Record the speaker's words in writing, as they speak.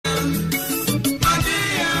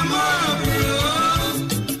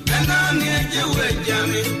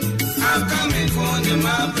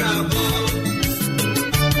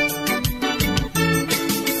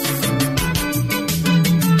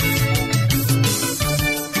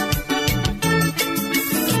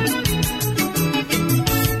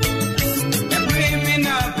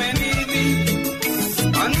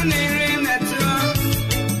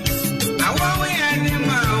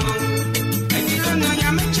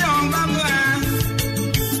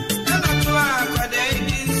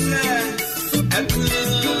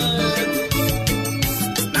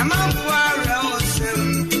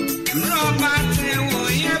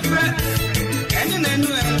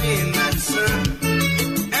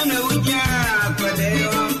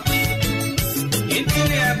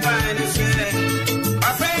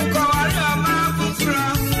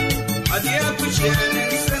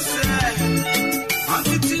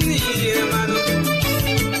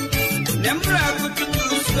Nembra kututu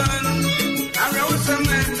sano, arosa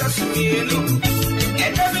menta sumino.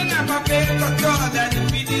 Edamina pape kotoda ni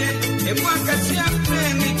bidie, e mwaka siya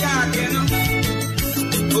freni jake no.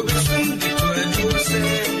 Obisum dito ejuse,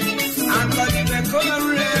 anko di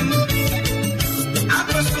bekolorem.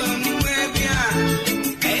 Ako sumu ebia,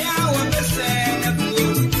 eya wabese nebu.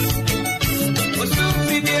 Osum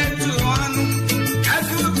bidie tuwanu,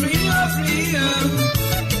 afu frio.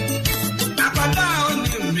 Apada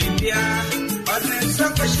onimribia, onensa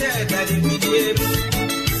koshe dari bidie.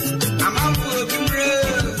 Amampu bimre,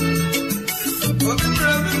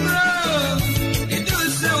 it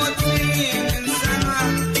was so clean and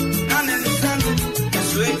sun,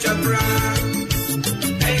 switch up bra.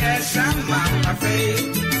 I had some cafe,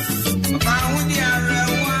 about the other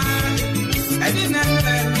one. I didn't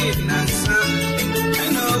let it not sun. I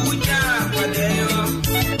know which are what they are.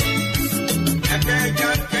 I can't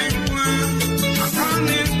get one. I found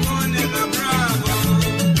it on in a bravo.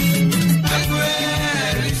 I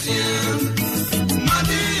swear it's you.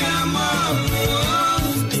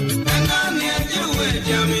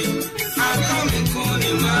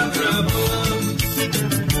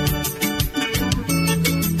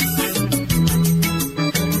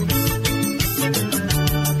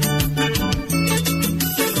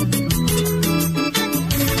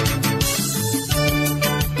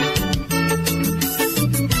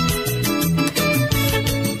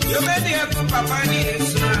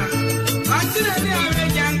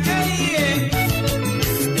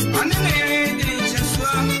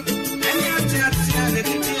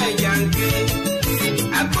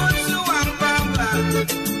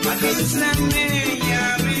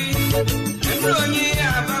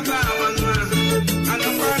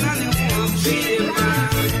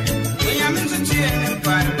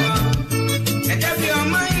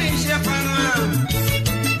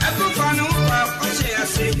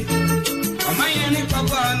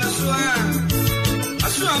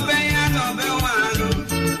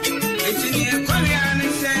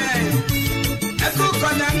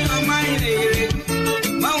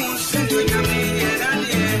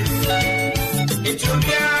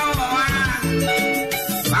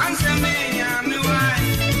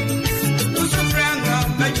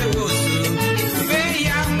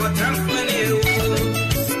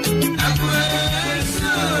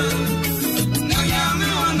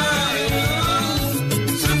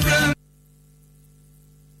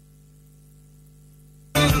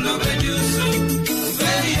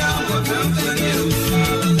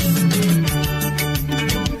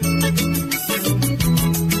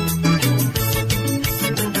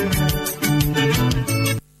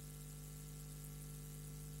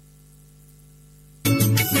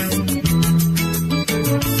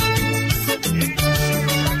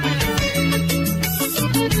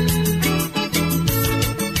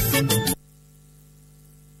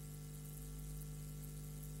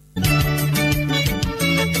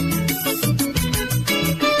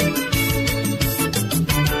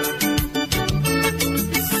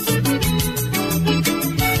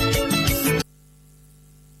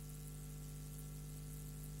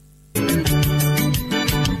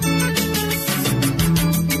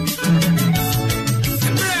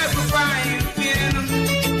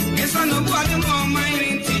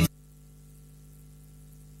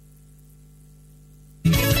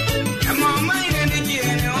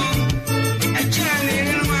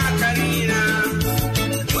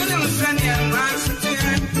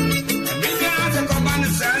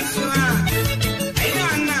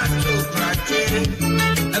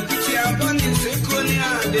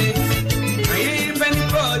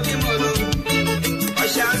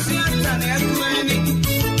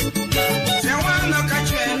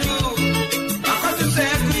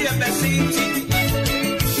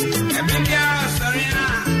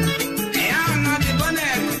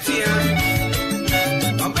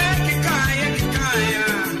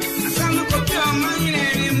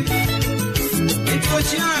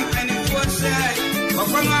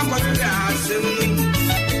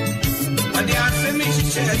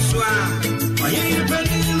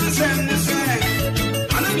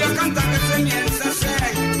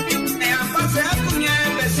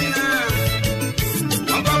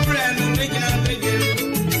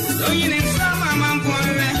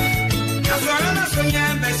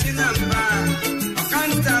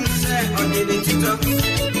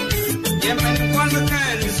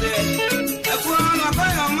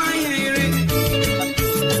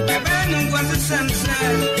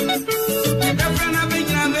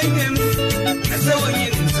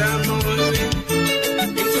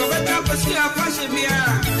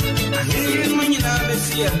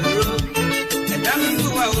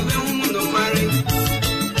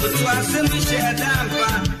 but was a Michelle Dampa.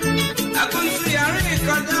 I couldn't see a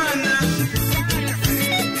recordana.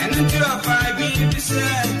 And until a 5 years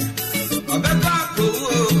said, of a couple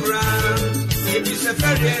brown, it is a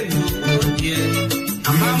very good year.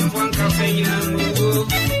 A man from cafe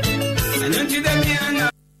and until the piano.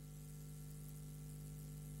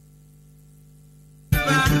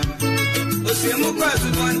 Mukazu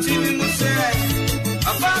continue to say,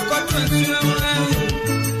 about what to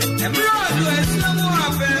and broad was no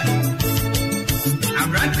more. I'm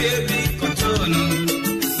right there, big control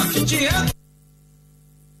of the chair.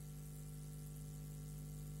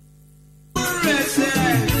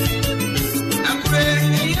 I'm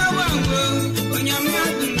praying, I won't go when you're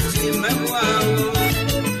not to see my wow.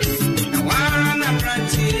 I want a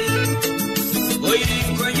branch. Oh, you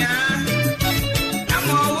go, I'm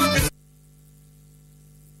all what.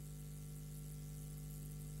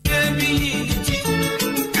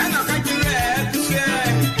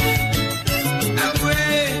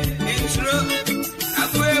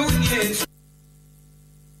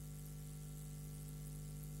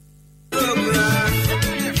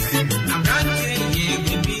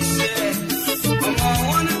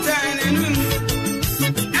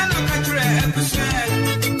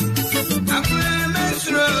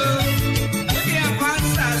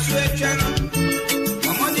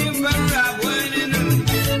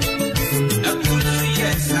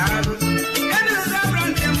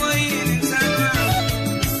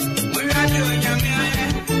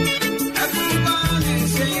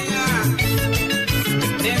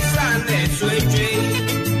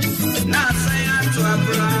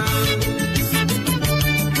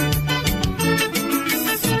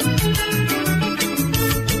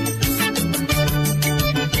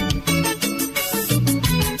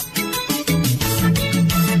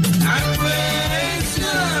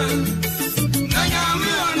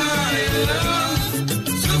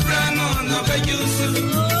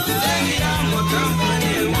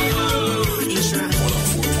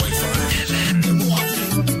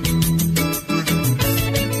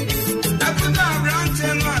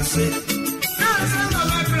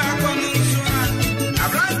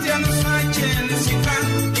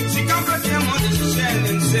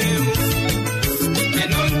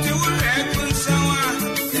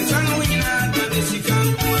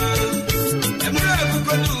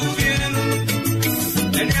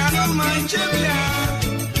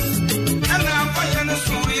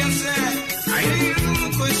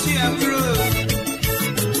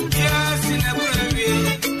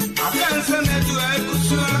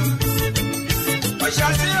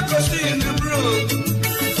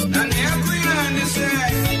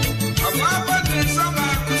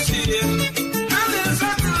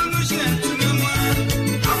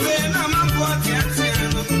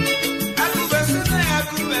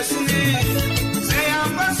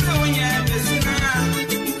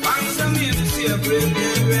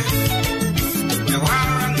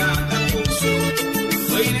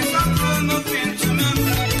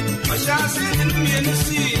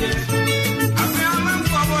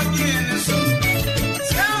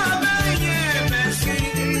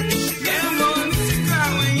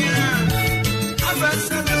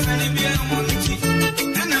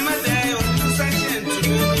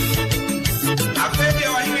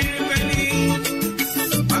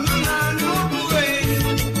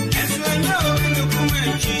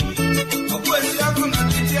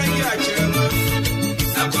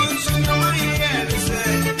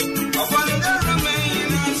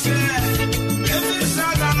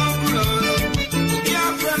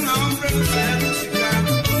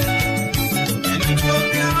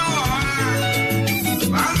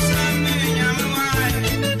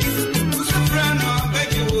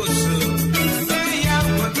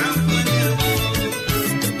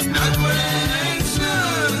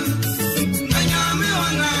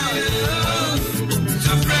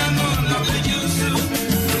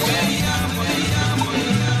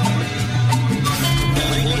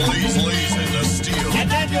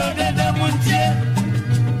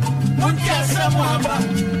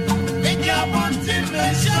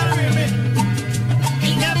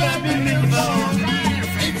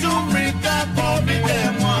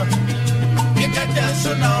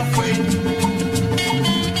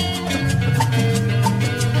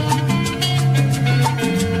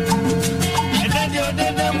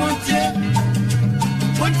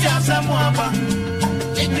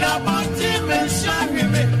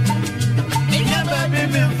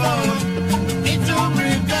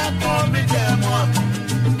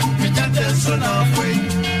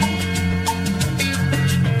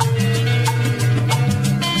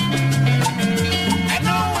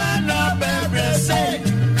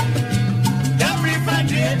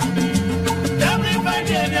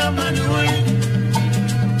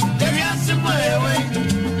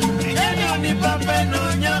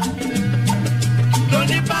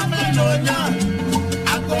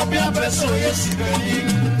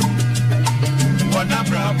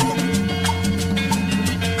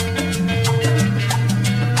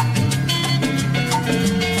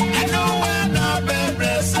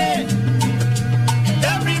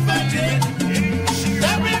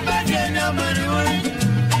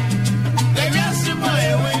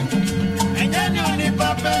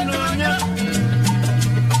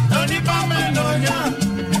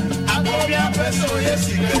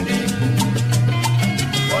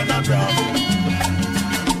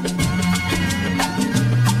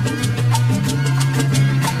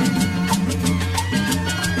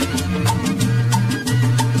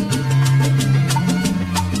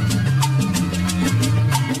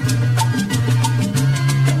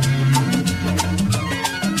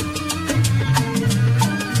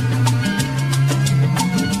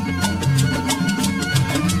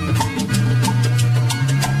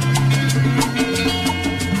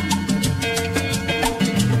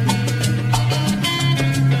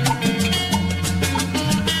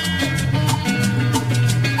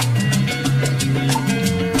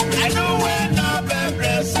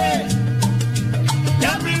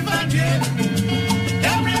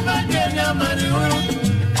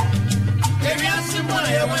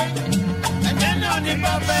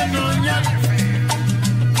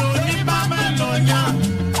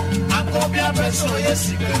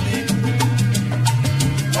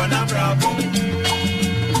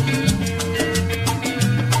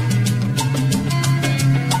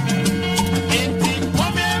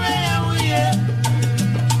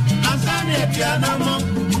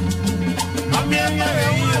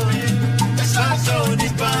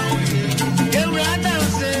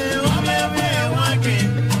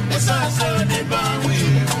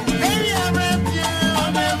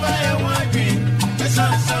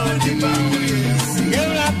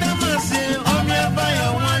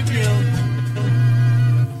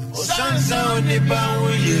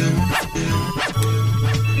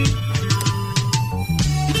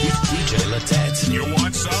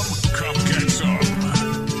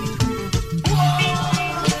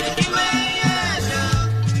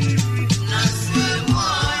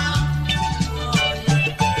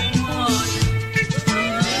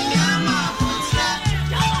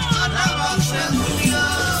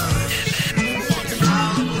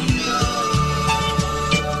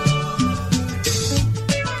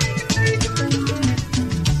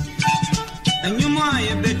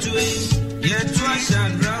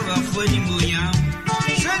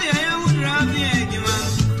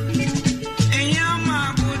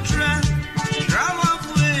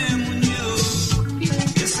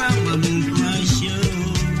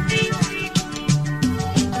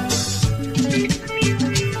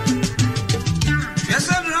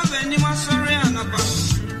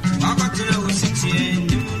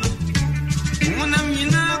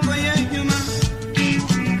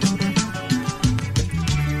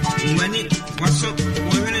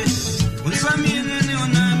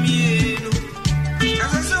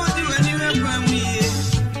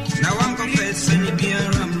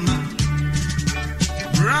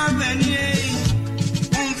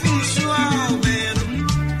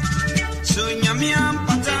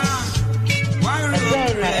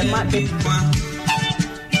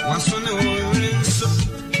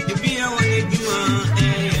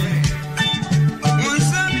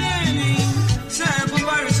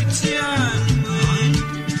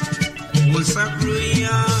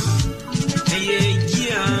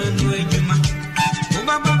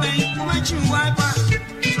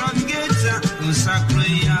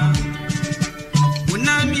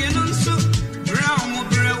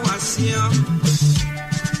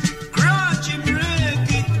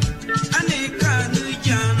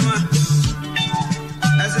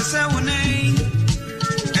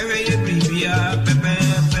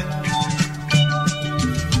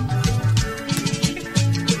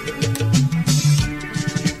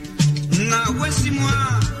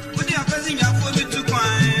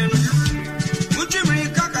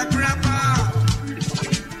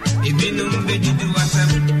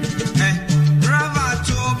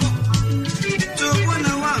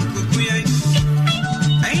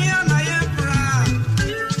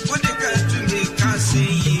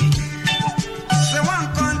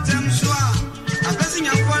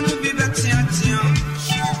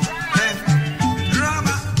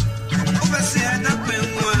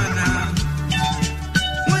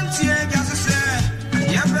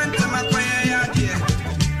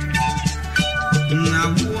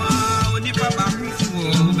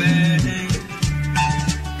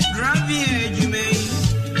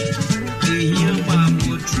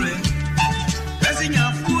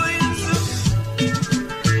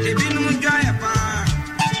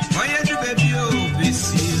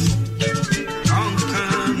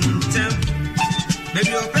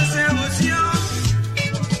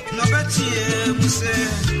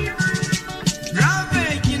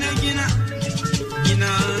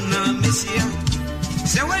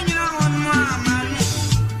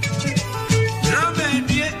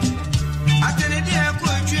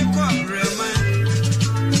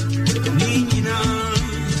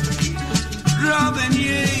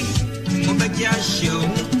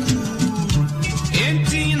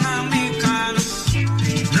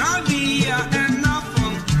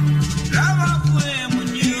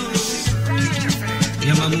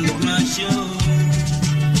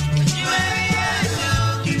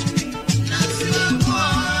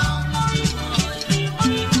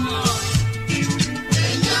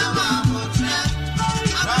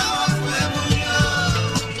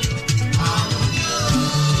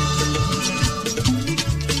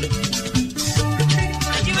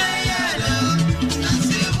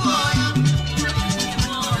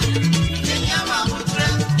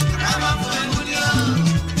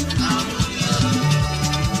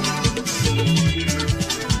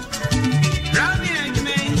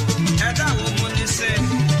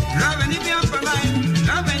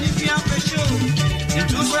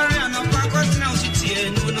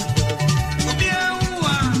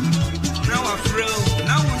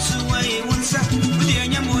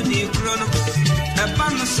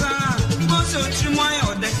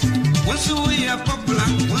 Popular,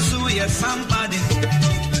 also we are somebody.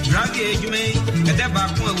 Drag me, a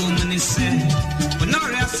debak woman is saying, but no,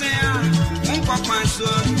 I say, one papa, so,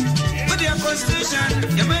 but the constitution,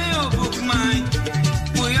 you may all book mine.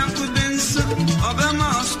 We uncle Benson,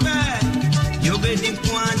 Obama, spare, you'll be in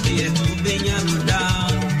quantity, you'll be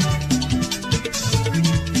down.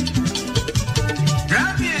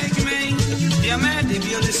 Drag me, you may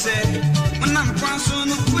be on the set. When I'm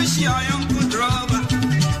crossing, wish your uncle drove.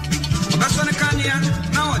 That's when I can hear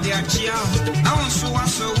now they are chia. I want so I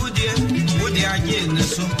saw would they are yen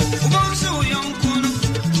so. One so young coon,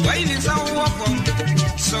 why is our welcome?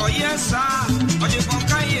 So yes, sir, or you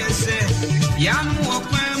can say, Yan walk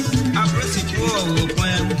when I press it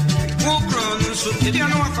when walk on so you don't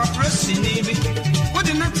know if I press in it. What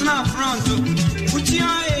the next now front to put your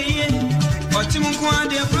eye or Timon,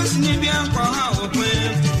 they are pressing it beyond for how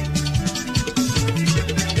when.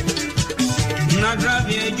 Not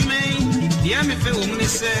driving you may. Yeah, me feel woman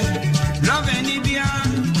say, love any beer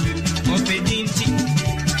or pedinti.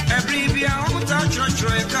 Every beer, what I church or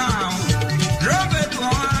a cow. Robert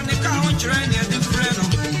one, the cow train at the friend.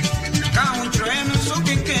 Cow train, so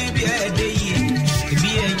can be a day. It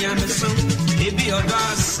be a yamison, it be a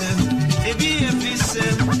gossip, it be a piece,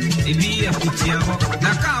 it be a putiamo.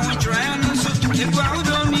 The cow train, so if I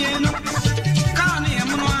don't mean, can't hear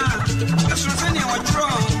me. That's what I know what's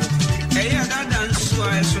wrong. Hey, I dance so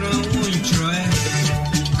I saw.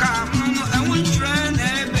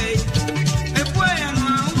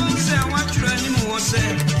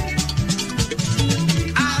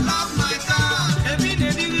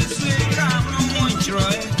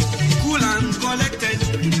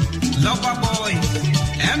 Lover boy,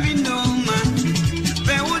 every no man,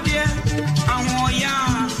 Bewodia, Amoya,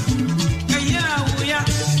 Kaya,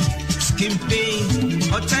 skin pain,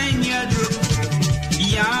 or 10-year drip.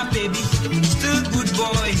 Yeah, baby, still good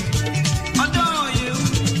boy. Adore you,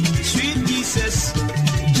 sweet Jesus,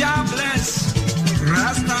 God bless,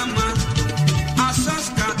 Rastama,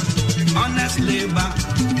 Asaska, honest labor.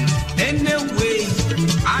 Anyway,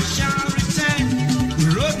 I shall return,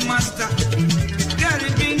 Roadmaster.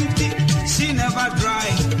 She never dry.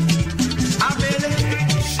 Abele,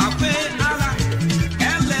 Ape, Ala,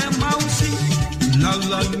 Ele, Mausi,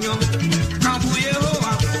 Nolonyo,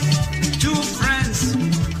 Kampuyehoa. Two friends,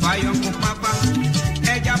 Fayonko Papa,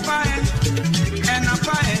 Eja Pae, Ena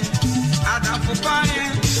Pae, Adapo Pae,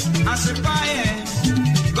 Asepae.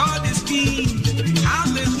 God is king.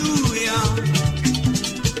 Hallelujah.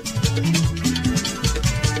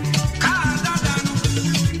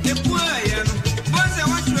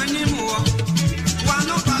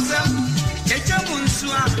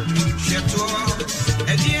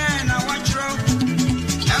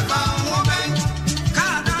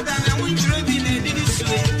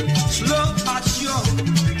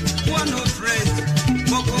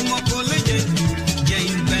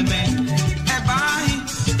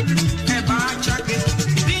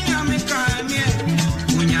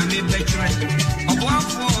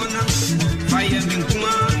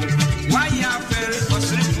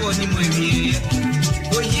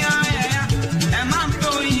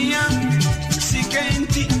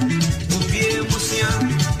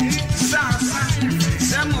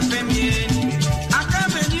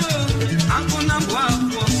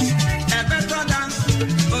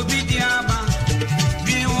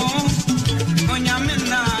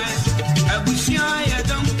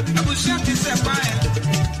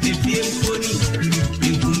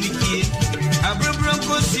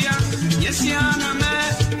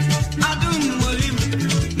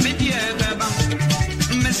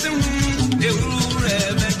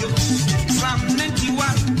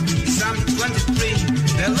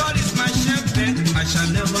 The Lord is my shepherd, I shall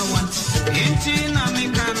never want. Inti na me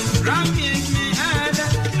kan, rami me head,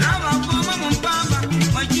 rama poma mumbaba,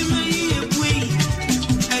 majime ye pui,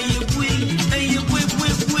 eye pui, eye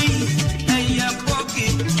poki,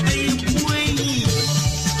 eye pui.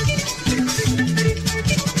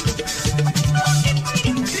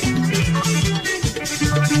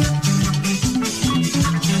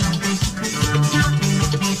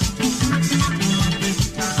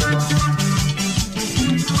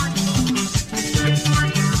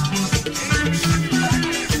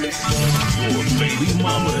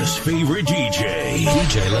 Favorite DJ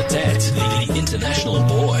Latet, the international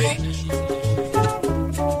boy.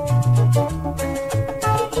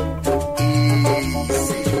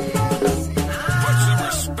 Put some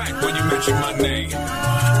respect when you mention my name.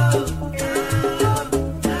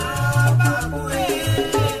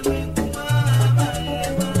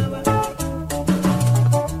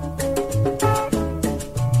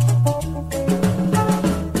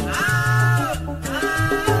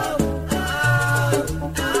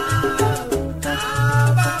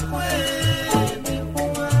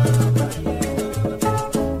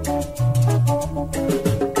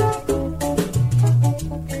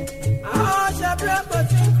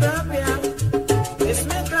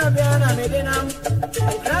 Crabiana Medina,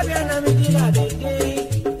 Crabiana Medina, the day.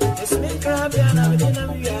 It's me, Crabiana Medina,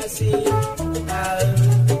 we are seeing.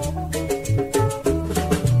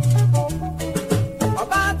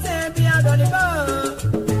 About them, be out on the bar.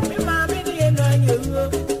 Me, mammy, the end on you.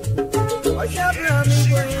 Or shall be on me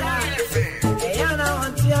going out. Ayana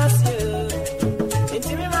on Tiasu.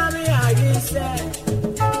 Into me, mammy, I said.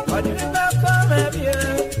 What do you come have you?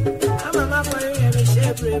 I'm a mama, and a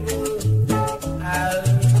shepherd.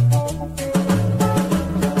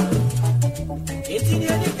 It's in the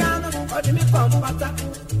can of me from Pata.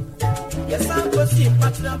 Yes, I'm going to see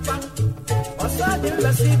Patrapa. Or saw the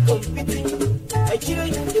Lassie competing. I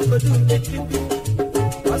can't do the trip.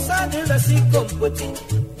 Or saw the Lassie competing.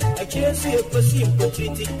 I can't see a pussy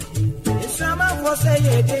treaty. It's some of us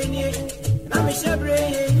a day. I'm a shepherd,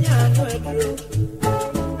 and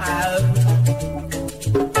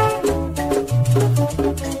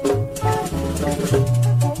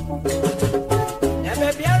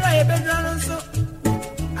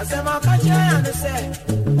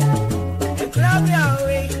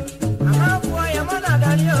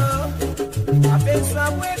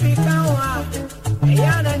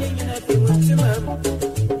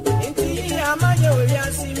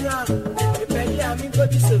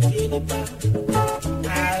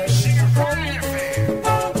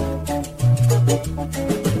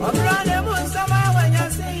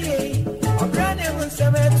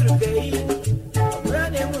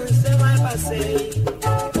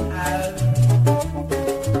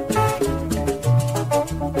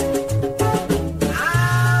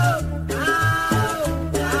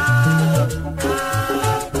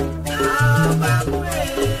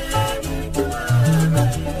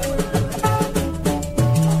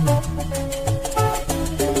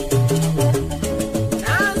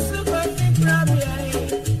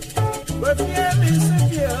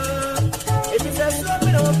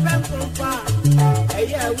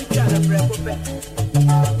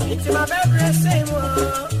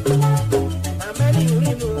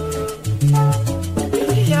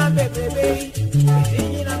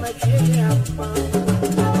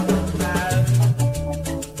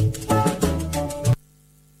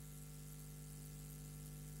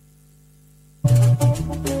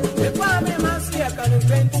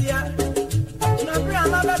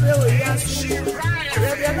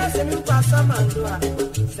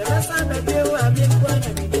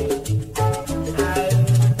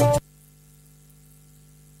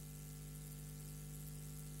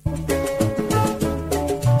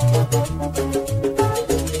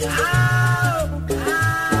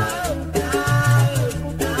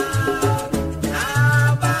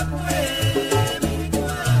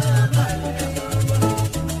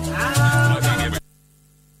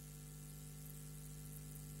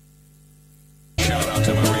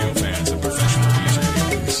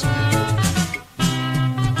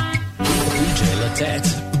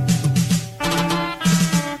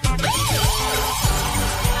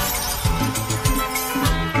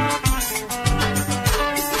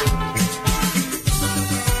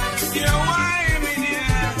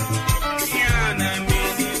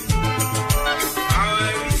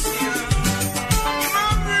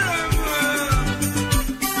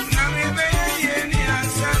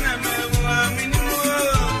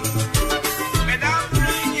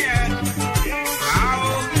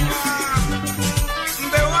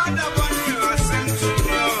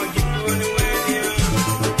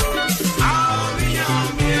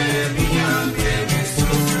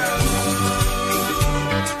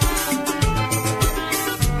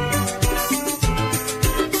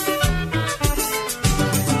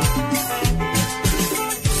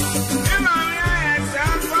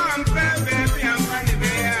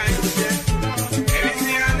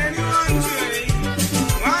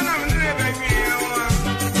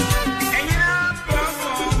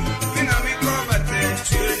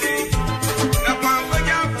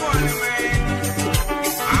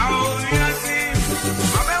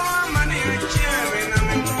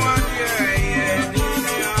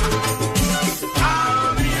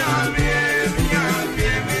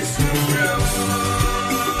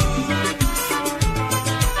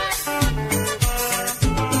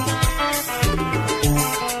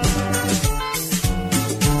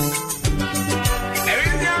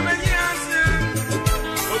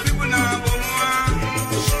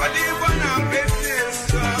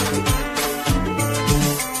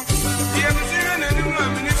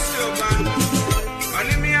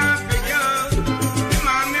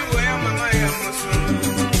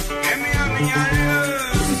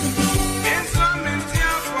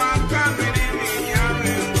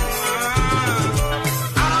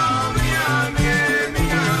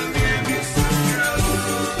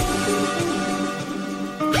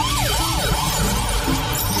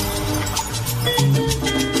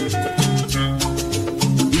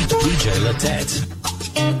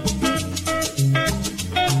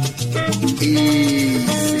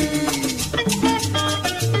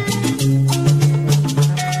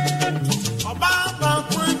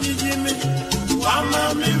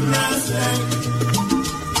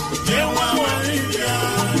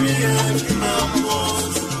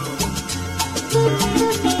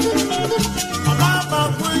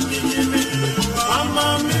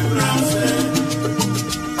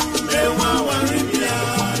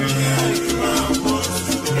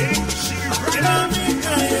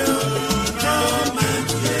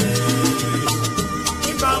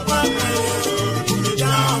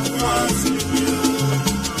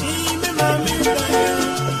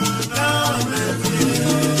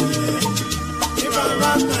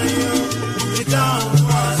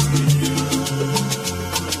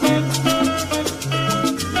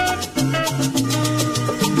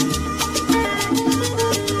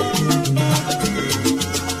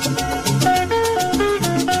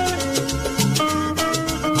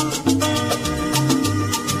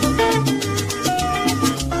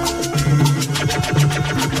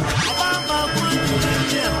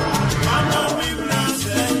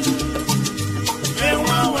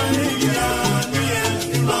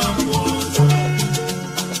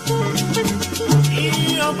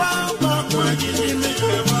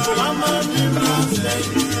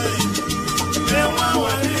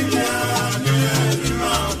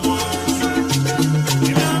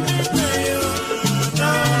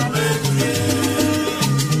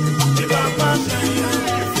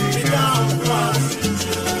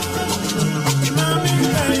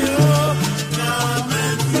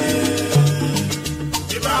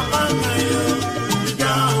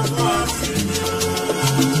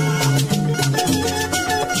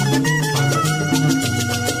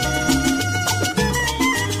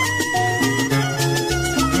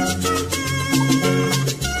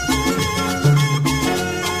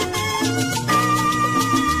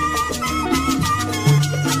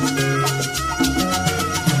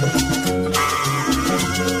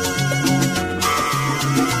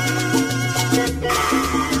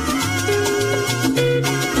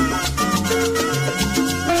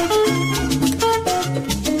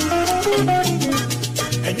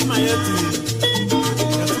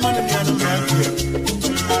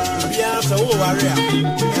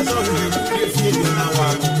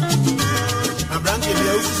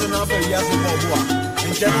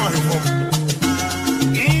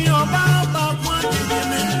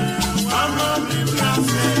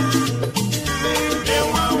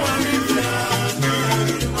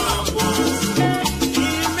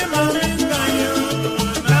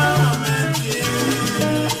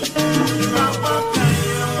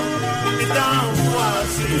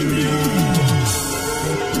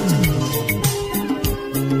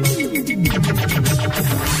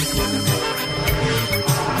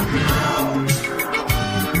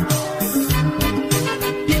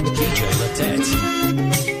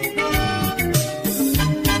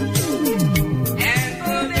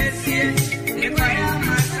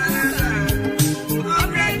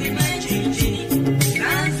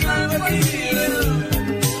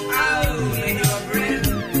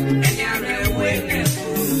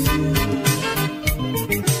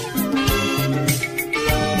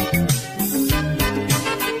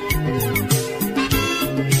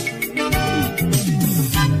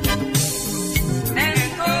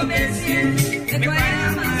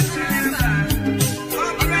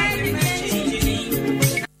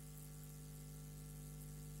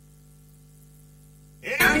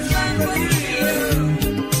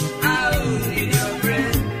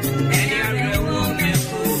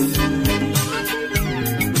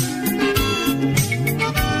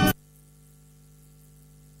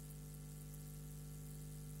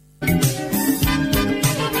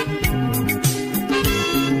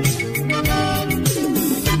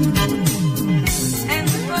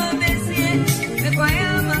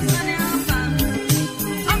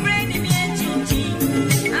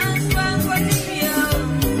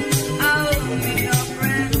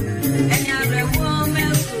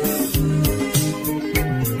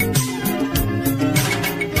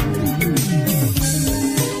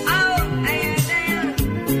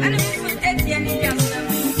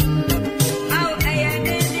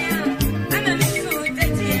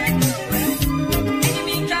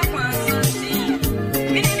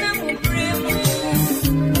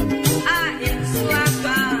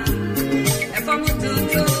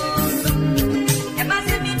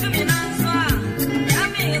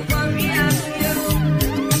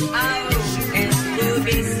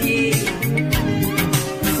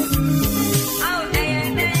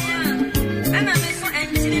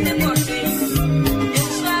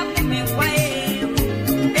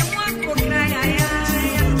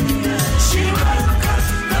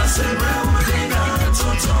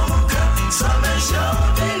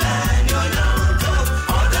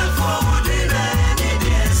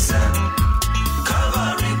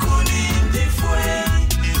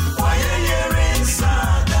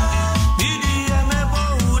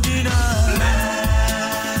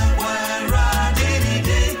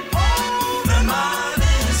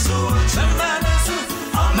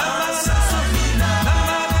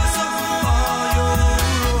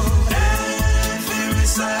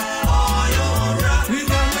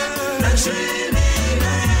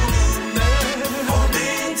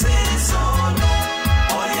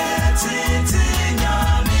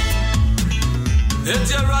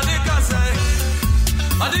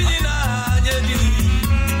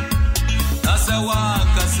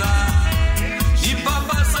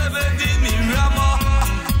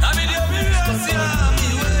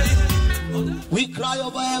We cry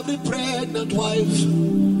over every pregnant wife.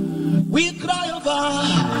 We cry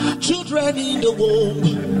over children in the womb.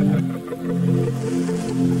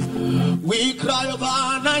 We cry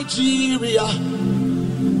over Nigeria.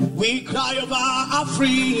 We cry over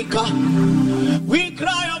Africa. We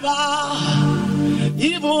cry over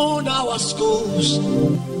even our schools.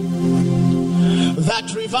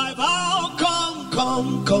 That revival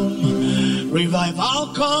come, revival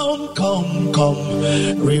come,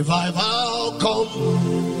 revival come.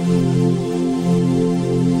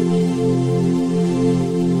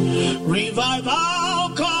 Revival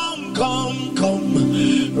come,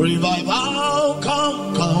 revival come,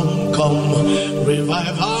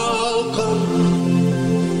 revival come.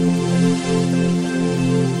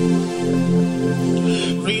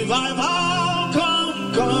 Revival come,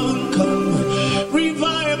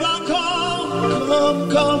 revival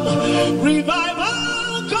come,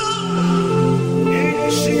 revival come.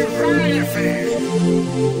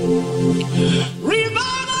 Revival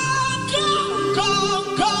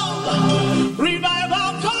come, revival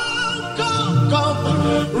come,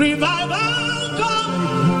 revival come.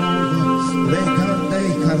 Revival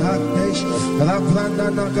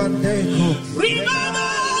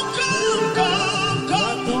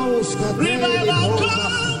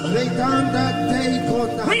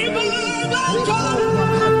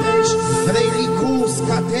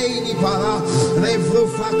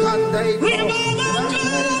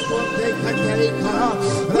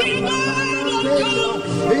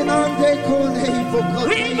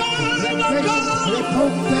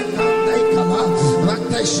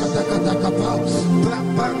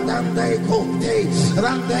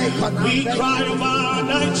we cry over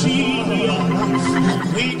Nigeria,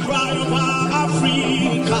 we cry over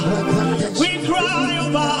Africa, we cry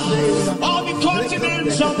over all the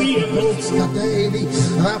continents of the earth.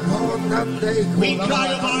 We cry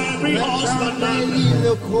over every husband,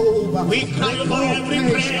 we cry over every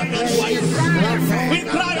pregnant wife, we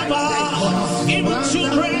cry over even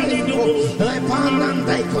children in the womb.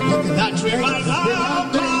 That revival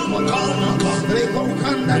come,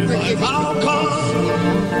 revival come.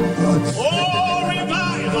 Oh,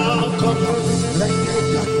 revival come.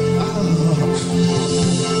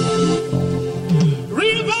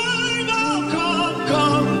 Revival come,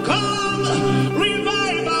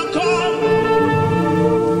 revival come.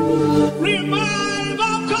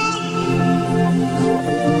 Revival come.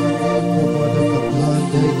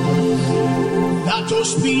 That your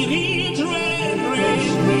spirit reign.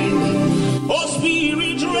 Oh,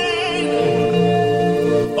 spirit reign.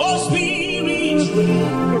 Oh, spirit reign.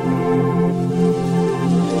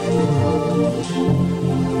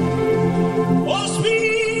 Oh,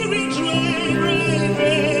 spirit reign.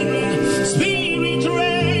 Spirit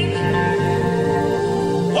reign.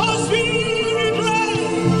 Oh, spirit reign.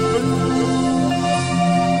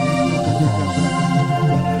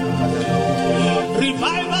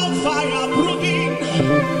 Revival fire brooding.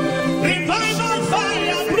 Revival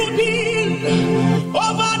fire brooding.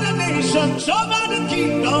 Over the nations, over the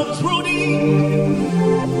kingdoms brooding.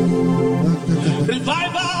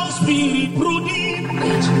 Revival spirit brooding.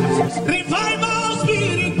 Revival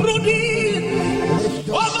spirit brooding.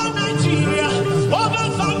 Over Nigeria, over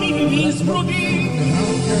families brooding.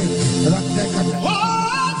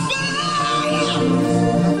 Oh, fire!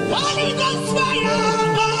 Holy Ghost fire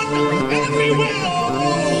burn everywhere.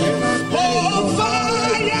 Oh,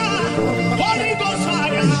 fire! Holy Ghost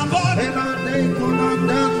fire burn.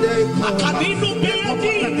 Akadinu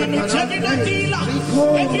beati, cheminatila.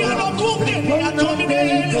 If you are not cooking, you are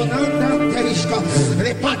dominating.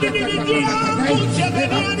 Adinidia,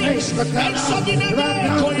 kuchemeniani, and sobinebe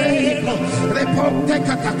koyeno.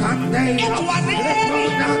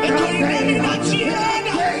 Ekuaneni na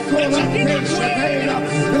chiena, echadina kwena.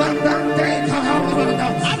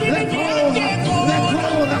 Adinidia kekona.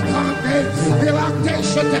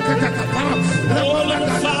 Oh,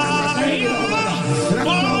 fire,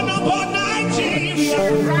 born upon Nigeria.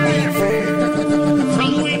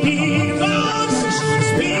 From within us,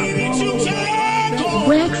 spirit you take over.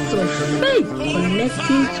 Works of faith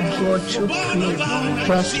connecting to God through prayer.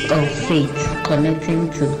 Works of faith connecting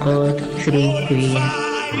to God through prayer.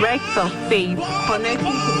 Works of faith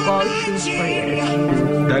connecting to God through prayer.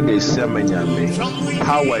 That is Semanyame.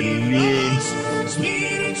 Power needs.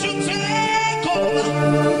 Spirit you take over.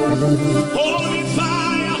 Holy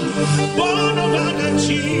fire, born over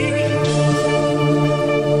Nigeria.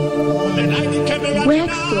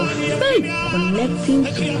 Works of faith connecting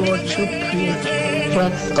to God through prayer.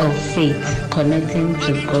 Works of faith connecting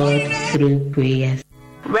to God through prayers.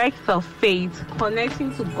 Works of faith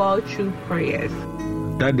connecting to God through prayers.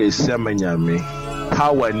 That is Semanyame.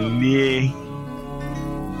 Power needs.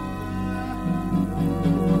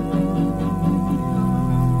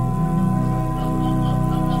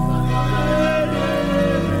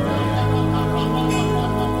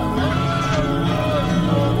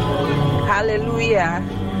 Hallelujah.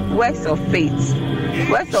 Works of faith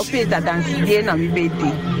West of Faith adansidie na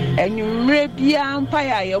mebedi enwumre bia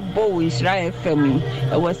empire ye bo Israel FM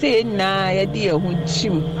e wo say na ye de ehu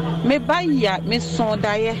chim me ba ya me son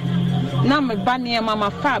daye na me ba ne mama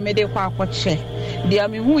fa me de kwa akwache dia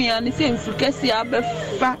me hu ya ne se mfukasi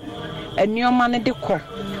abefa enioma ne de kɔ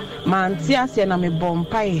manti ase na me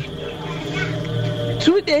bompae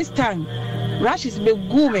 2 days time rashes be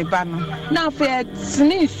gu me ba no na afa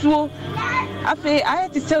tini suo afa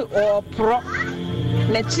ayeti se pro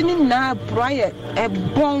na chini na prayer e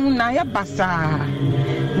bon na ya basa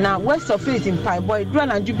na West of Faith in Pai boy do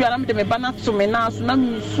na jubia na me de me ba na to me na so na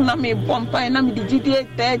me su na me bompae na me digidi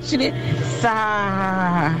te chire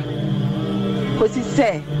sa kosi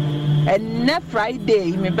se and next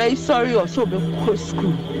Friday me very sorry or so be go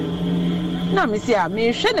school na me say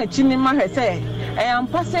me hwe na chini ma hwe say e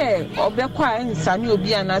ampa say obekwa nsane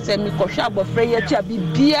obi ana say me kohwe abofra ye tia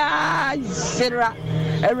bibia zera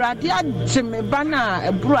erade agme bana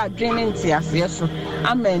eburu adwene ntiase so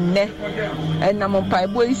amenne enam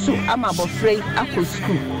paibo isu ama abofra akọ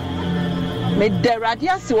school me derade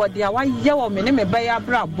ase wo de awaye wo me ne me baya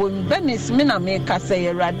bra bom benis me na me ka say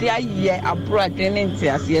erade aye aburu adwene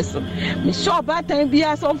ntiase so me sure batan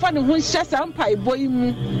bia so mfa ne ho hye sam paibo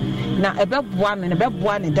imu na ebeboa ne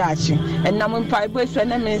beboa ne daachi enam mpaibo so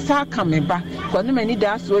na me nsa aka me ba ko ne mani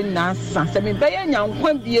da so na sa se me baya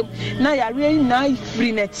nyankwa biem na yare na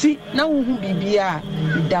ifri na chi na wo hu bibia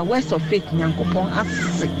da West of Faith nyankopon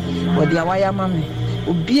asese wo de awaya ma me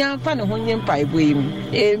obi anfa ne ho nye mpaibo imu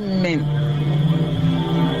amen.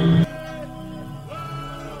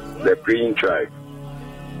 The praying tribe,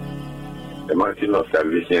 the mountain of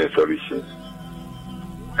salvation and solutions.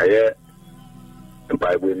 And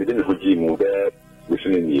by way we didn't hold you there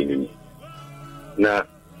within the enemy. Now,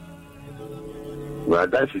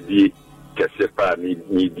 that's the Casepa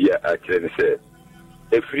media actually said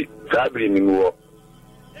every traveling in war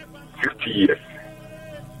 50 years,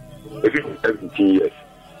 every 17 years,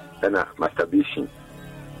 and masturbation,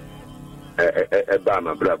 a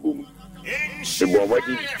bama brabum. The bomb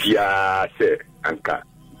Pia say anka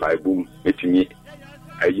by boom making me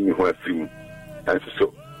a uniform film and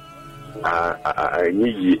so I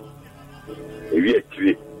need we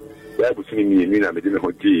actually that was me and I didn't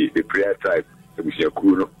hold the prayer tribe the Michelle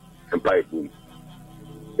Kuno and by boom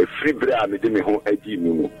a free bra made me home a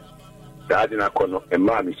no that in a corner and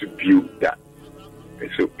mammy should view that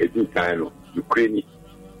so a good time Ukraine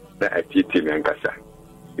that I teach him and Kasa.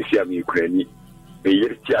 You see, I'm Ukraine. Me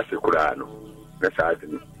yeri tiase kurano na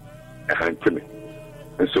saadini ahantime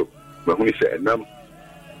and so mahuni say enam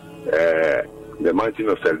the mountain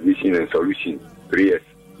of salvation and solution prayers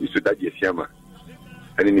is to that yesiama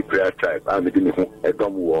and in the prayer tribe I made me ho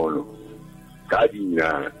edom wo no saadi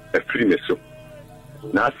na afiri me so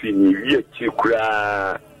na afi ni wie chi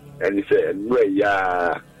kura and say no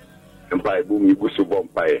ya mpa bu mi bu so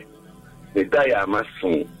bompae the day am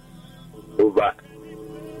asun over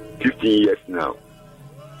 15 years now.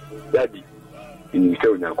 Daddy, in the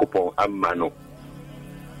Yankopon, Amano,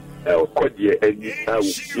 El Codia, and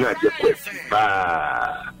not your question.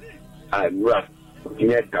 I'm rough.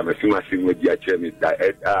 Yet, I'm a smashing with your chairman that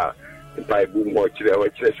the pipe boom watch there,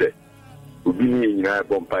 what I say. Who be in our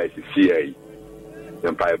bompire to see a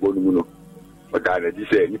Empire Bonuno. But I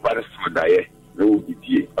just say, you pass for die, no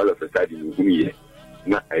BT, all of a sudden, me,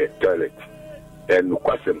 not a toilet, and no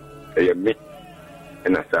question, a me,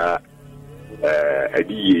 and I saw. A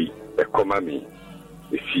DA, a commami,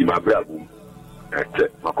 a see my brabum,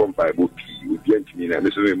 my company would be to me, and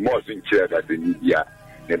there's more in chair that the media,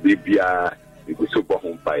 and baby, it was super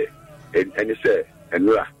home fire. And he said, and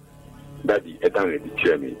la, daddy, a done the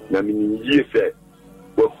chairman. Now, meaning, you said,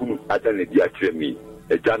 well, whom I done the chairman,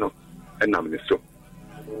 a jano, and I'm the so.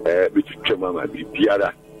 Which Mamma be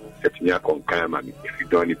Piara, setting your concama, if you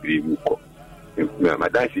don't agree, Muko.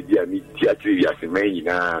 Madame said, dear me, theatre as a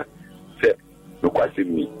man, said. No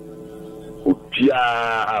question me.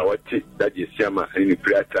 Upia, what that is Yama and the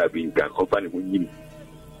prayer tribe in Gan, company who knew.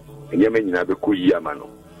 And Yaman have a cool Yamano.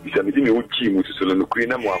 It's a meeting with Chim, which is on the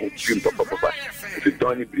Queen of who trim papa. If you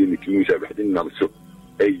don't bring the Kings of Hadinam so,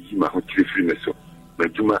 a Yima who tree so,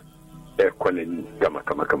 Majuma, a Conan, Kama.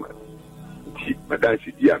 Madame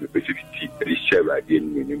said, Yam, Pacific tea, a share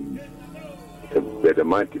again. The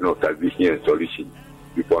mountain of salvation and solution.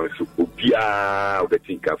 Before Upia, the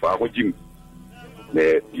think of our Jim.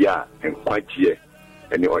 Yeah, and quite here,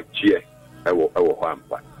 and your cheer, I will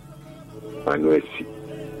hamper. I know see.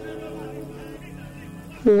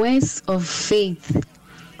 Words of faith,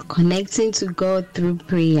 connecting to God through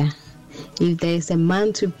prayer. If there is a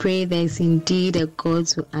man to pray, there is indeed a God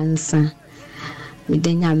to answer.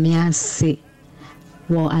 Midenya me ase.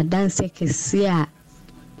 Wo adanse kese a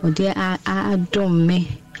ode adom me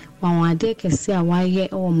wawade kese a waye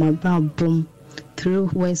o mababom through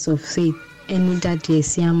words of faith any that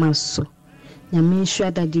yes yamaso nyame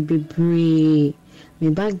hwa dade bebre me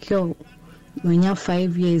bag girl when you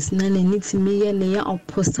 5 years na na nitimi ye na ya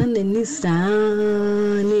oposa na ni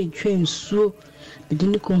saa na etwen suo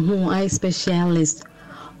bidini ko hu eye specialist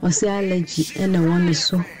o say allergy and the one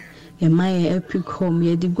so ye my epic home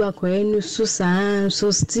ye digu akoye nu so saa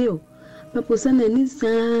so still posa na ni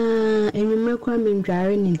saa enweme kwa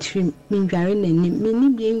mindware ni trim mindware na ni mini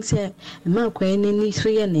bi nse ma akoye na ni so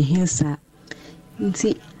ye na hensa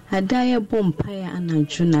nti adaye bompaya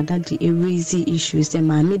anadwo na dade erase issues e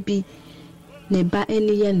ma me bi ne ba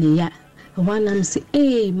eni ye ne ya wanam se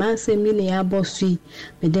ma se mi ne ya bossui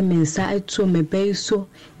me de mensa eto me be so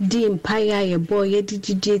di empire ye boy ye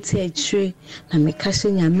digidi techre na me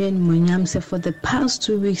kashe nyame monyam se for the past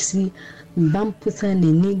 2 weeks mbam puta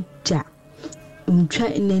ne ni ja ntwa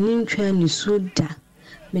ne ni ntwa ni so da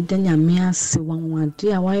me de nyame ase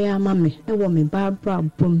wanwade a waya ama me e wo me babra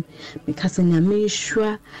bom me kase nyame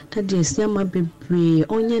hwa tade esia ma bebre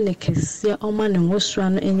onye ne kese oma ne wosra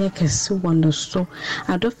no enye kese wono so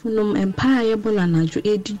adofunum empire ye bona najo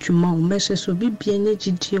edi dwuma o mehwe so bibia nye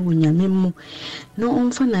gidie wo nyame mu no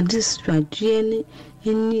onfa na distract ne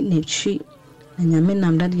eni ne twi na nyame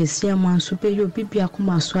nam dade esia ma so pe yo bibia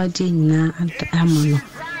koma so ade nyina ama no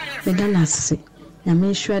me dana se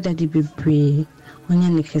nyame hwa dade bebre onye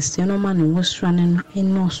ne kese no ma ne wosra no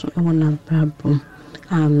eno so e wona brabo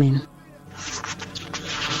amen.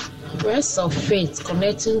 Words of faith,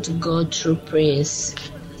 connecting to God through prayers.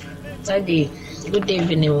 Today, good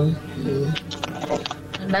evening.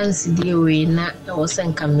 Dance the way na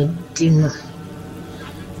wasn't coming dinner.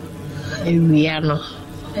 We are no,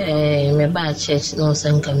 me ba church no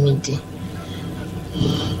wasn't coming.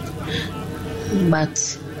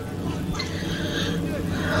 But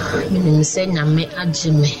me say na me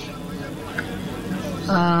ajime.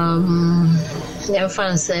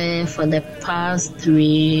 Say for the past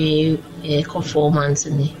 4 months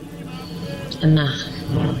and na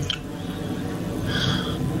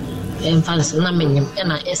menim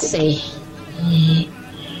na essay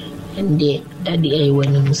and the daddy I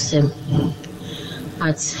when him sem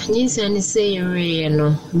at nyinsa say re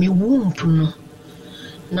no me womb no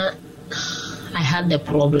na I had the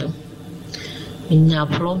problem in your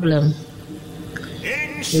problem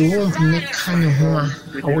the womb ne kan ho a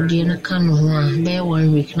awodi ne kan ho a be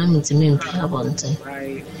 1 week na mentime mpia bonte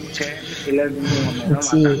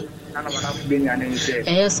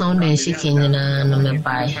sound and shaking na no me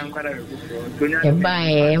buy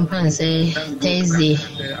empanse Thursday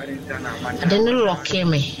I didn't lock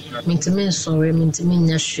me mentime sorry mentime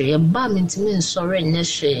nya hwe ba mentime sorry nya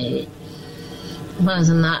hwe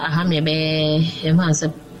na aha me be empanse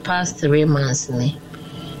past 3 months ni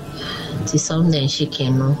ti sound and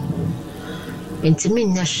shaking no mentime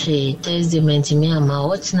nya hwe Thursday mentime ama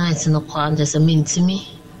watch night no kwa ndese mentime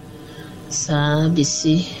sa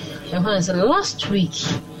bisi last week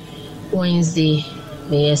Wednesday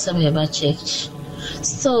me some about church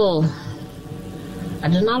so I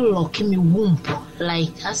did not lock me womb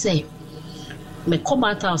like I say me come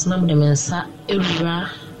out house na me mensa ewura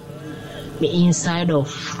me inside of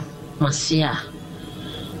masia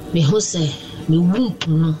me ho say me womb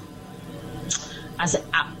no as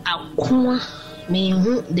akwa me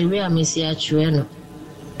hu the way I me see atwe no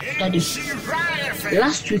that is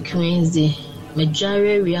last week Wednesday me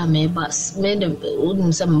jare we are me bus me the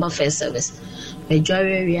wouldn't some buffet service me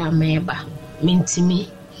jare we are me ba mentimi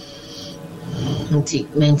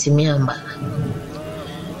amba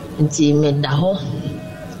nti me da ho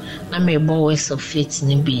na me boys of faith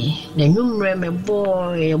ni bi na nwumre me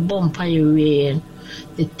boy bompa we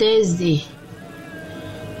the Thursday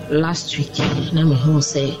last week na me who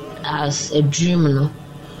say as a dream no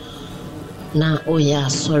na oh yeah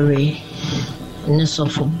sorry and so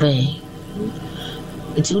for bay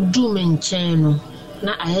it will do me channel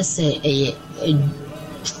na I say a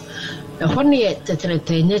when you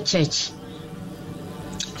tetrete church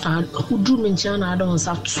and who do me channel I don't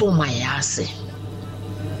have so my ass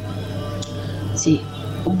see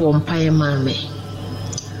bompire mame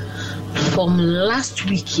from last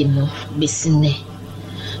week you know besine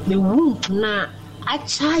me womb na I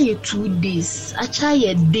try 2 days I try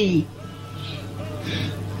a day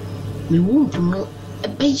me womb no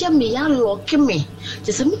beja me ya lock me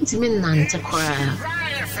just me nante kora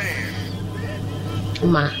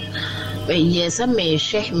ma yes me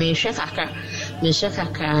share kaka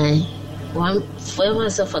one for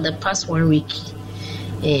myself for the past 1 week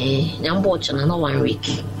nyambo chana no 1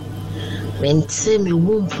 week when say me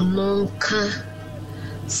womb no ka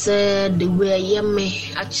said the way I am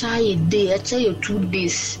a child day, a child 2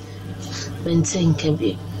 days. When saying can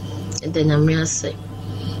be, and then I'm say,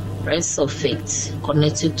 rest of faith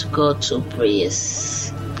connected to God through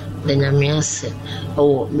prayers. Then I'm say,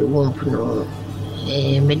 oh, me won't know.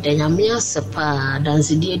 Me then I'm say, pa, dance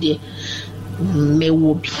the me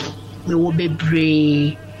will be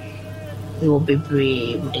brave. Me will be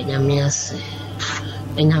brave. Then I'm say,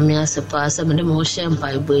 and I'm say, pa, some of them will share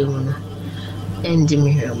by boy, and the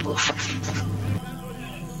miracle.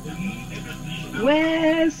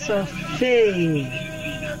 Words of faith.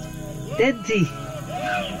 Daddy,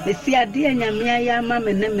 me see a dear Yamia Yama,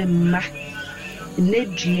 me name ma.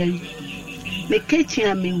 Nedry. Me catching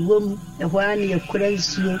a me womb, the one you couldn't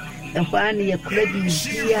sue, the one you couldn't be.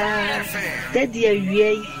 Daddy,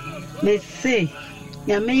 a me say,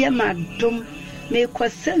 Yamia madam, me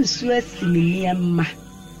question Suez in me ma.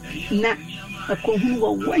 Na, a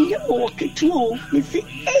cohun 1 year walk it too. Me say,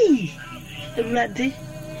 hey, ready.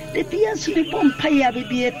 The Pias to be Pompire,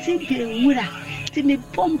 baby, a tipping winner. Timmy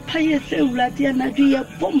Pompire, say, Radiana, do your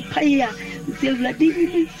Pompire, say,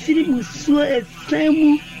 Radini, Sirimus,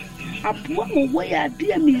 Samu, a poor way, I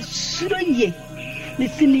dear me, Suraye.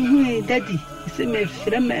 Listening, Daddy, say, my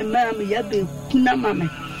friend, my mamma, Yabe, Kuna Mamma.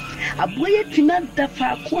 A boy, Timanta,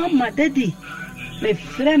 Farquama, Daddy. My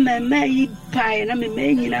friend, my may pie, and I'm a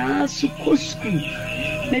man in our Sukosku.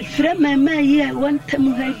 My friend, my may, 1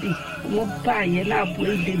 time ready. Mopai and I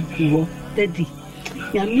waited for Daddy.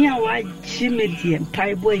 Yamia white Jimmy and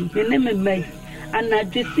Pie Boy, your name may, and I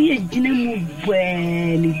just see a Jinamu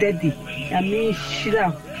Bunny Daddy.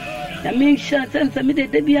 Shira. Shira and some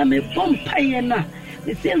Debbie, I'm a bomb pie and I.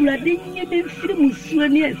 They say, Radin, you may feel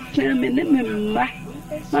Mussolini and Sam and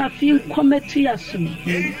my few come to your soon.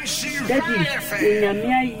 Daddy,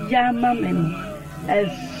 Yamia Yamaman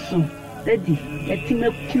as soon. Daddy, let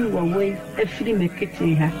him pull away a free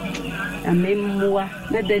making her. I mean, more,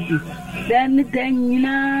 not daddy. Then, you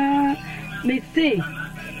know, may say,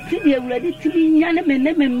 till you're ready to be young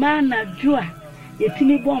and man, a drawer, yet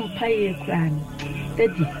me bomb pie crying.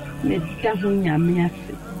 Daddy, let down Yamia.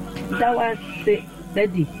 Thou was say,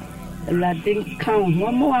 Daddy, Radin count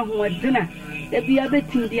 1 more who had dinner. There be a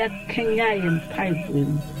betting the Kenya and pipe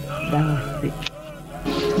room. Thou was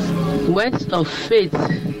say. Words of faith.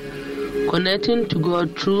 Connecting to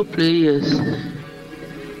God through prayers.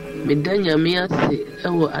 Medanya miase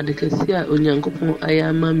ewo adekasia onyankopon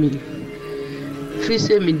ayama mi. Fi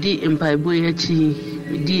se medi empaibo yachi,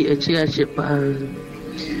 medi echi achepa.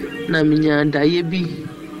 Na minya daye bi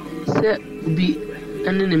se bi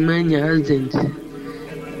ane ne manya husband.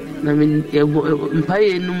 Na min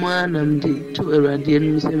empaye numa na mdi to erade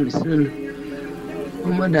enu se misino.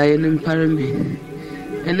 Oma daye ne mpare me.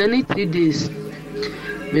 And then 3 days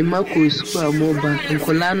me mako school moba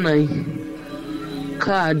nkola nan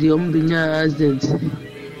car the ombinya accident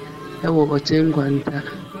e wo otengwanta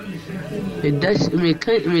me dash me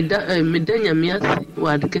danya miasi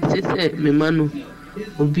wa de kese me manu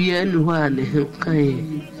obi anu ho ane kan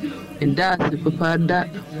e da se papa da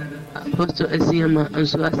apostle asiama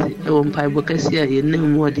anso ase e wo mpaibo kase a ye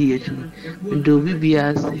nem wode yetu do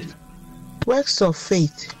bibia ase. Works of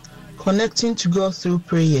faith, connecting to God through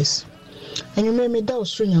prayers. And you may me da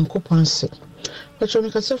osu nyankopon se. But you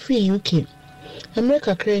make free UK.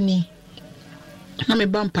 America krani. Na me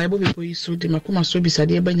ban paibo before you so de makoma so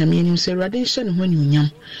bisade e banyame anim se rade nhye ne ho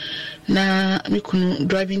anyunyam. Na me kunu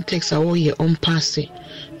driving tax awo ye on pass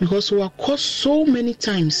because we are so many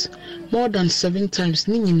times, more than 7 times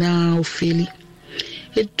ni nyina o feli.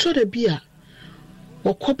 E to de bia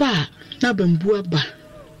wakoba na bambu aba.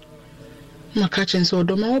 Makachen so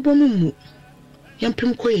do ma wobomu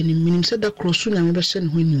yampem koye ni minim se da krosu na me be hye ne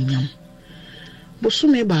ho anyunyam. Boso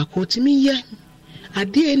me ba ko timi ye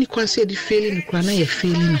ade ani kwanse de feli ni kwa na ye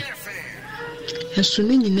feli no. Enso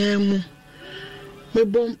ni nyina mu me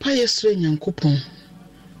bompa yesre nyankopon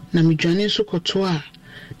na medwane so koto a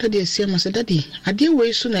dade asia ma se dade ade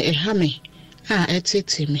we so na eha me a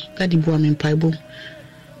etete me dade bo me mpaibom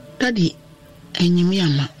dade enyimi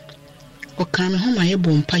ama o kan me ho ma ye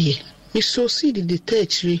bompa ye me so seed de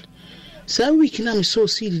tachire sa week na me so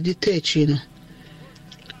seed de tachire no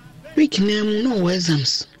week na mu no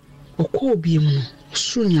exams okọ obi mu no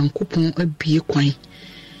so nyankopon abie kwan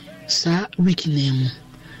sa week na mu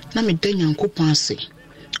na me dan nyankopon ase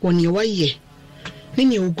woni waye ne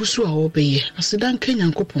ne ogusu a obeye asedan kan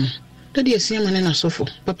nyankopon dade asia mane na sofo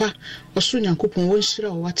papa oso nyankopon won hira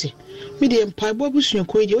o wate me de mpaibo abusunya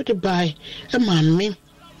koyi o de bai e ma me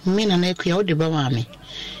na na ekua o de ba wa me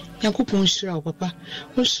nyankopon hira o papa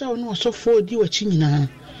won hira o no sofo odi wachi nyina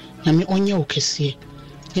na me onye o kese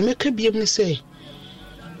e meka biem ne se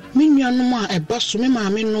me nuanom a eba so me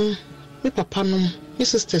maame nom me papa nom me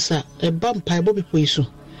sisters a eba mpaebo bi poiso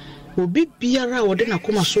obi biara wode na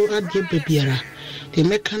koma so ade be biara de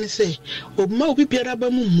meka ne se obma obi biara ba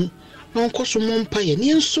mu na nkoso mo mpaye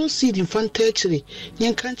ne enso seed infanta akire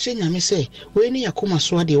ne nka nche nyame se we ne yakoma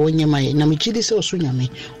so ade wonyemaye na megidi se oso nyame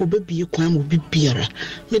obebie kwan mo bibiara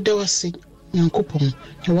me da wase nyankopon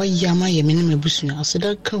e wa yama ye me ne mabusua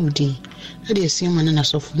aseda ka udi ade asiema na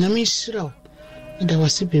sofo na me shira da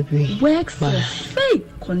wase bebre. Works of faith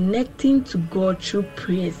connecting to God through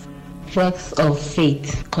prayers. Works of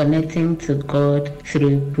faith connecting to God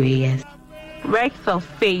through prayers. Works of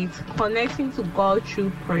faith connecting to God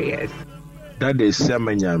through prayers. That is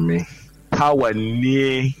Semanyame. Power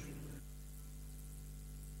near.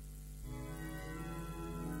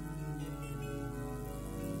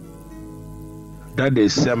 That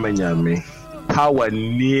is Semanyame. Power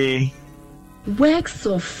near. Works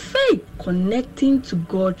of faith connecting to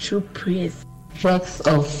God through prayers. Works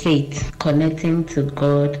of faith connecting to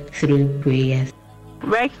God through prayers.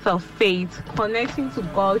 Works of faith connecting to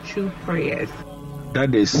God through prayers.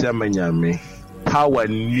 That is Semanyame. Power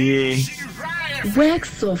near.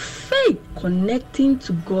 Works of faith connecting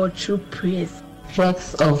to God through prayers.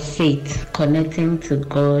 Works of faith connecting to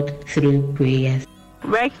God through prayers.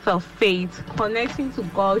 Works of faith connecting to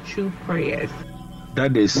God through prayers.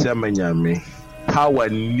 That is Semanyame. Power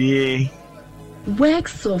near.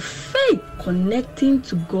 Works of faith connecting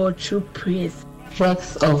to God through prayers.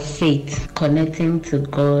 Works of faith connecting to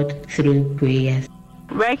God through prayers.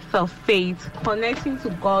 Works of faith connecting to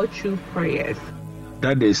God through prayers.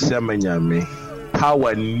 That is Semanyame.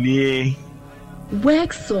 Power near.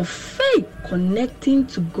 Works of faith connecting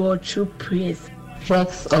to God through prayers.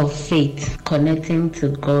 Works of faith connecting to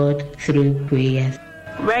God through prayers.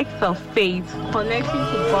 Works of faith connecting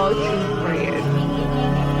to God through prayers.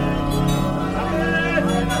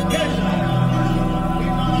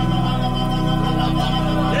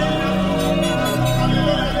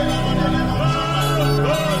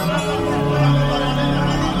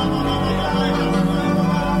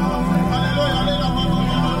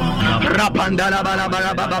 Rapandala bala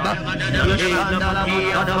bala baba baba.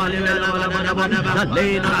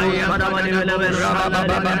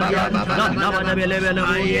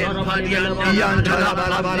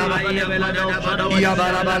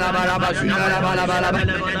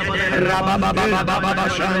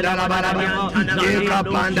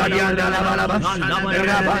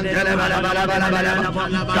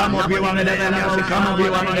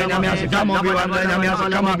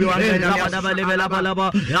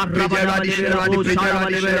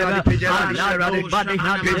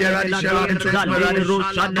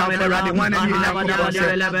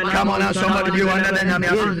 Come on, somebody be one of them.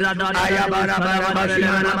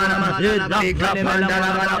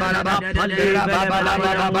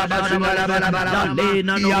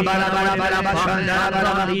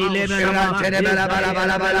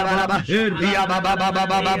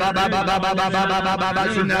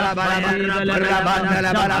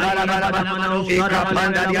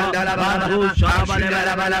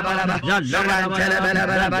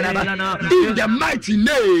 In the mighty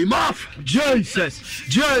name of Jesus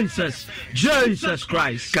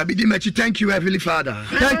Christ. Kabidimechi, thank you, Heavenly Father.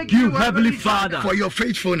 Thank you, Heavenly Father, for your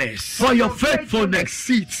faithfulness. For your faithfulness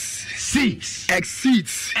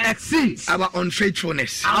exceeds our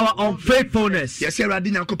unfaithfulness. Yes,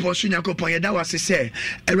 Eradi Nyankopon so Nyankopon yeda wase se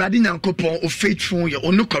Eradi Nyankopon o faithful ye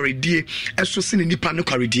onu koredie eso se nipa no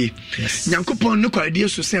koredie. Nyankopon no koredie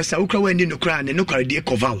so se sa wokra wani no kra ne no koredie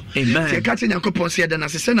koval. Amen. Se ka che Nyankopon se yeda na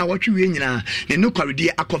se na wotwe wie nyina ne no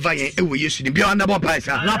koredie akova yen ewo Yesu ni bia na bo pai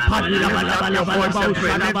sa.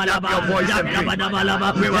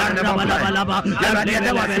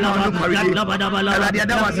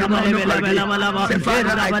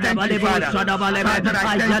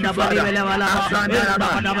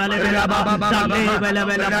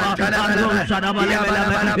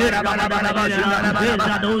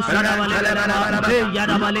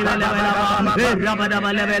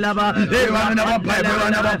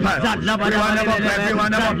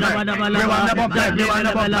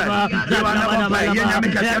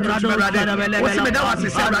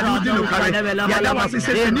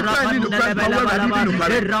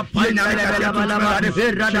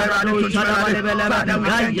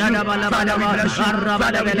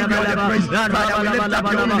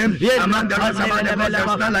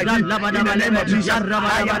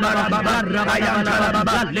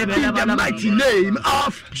 In the mighty name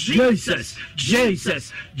of Jesus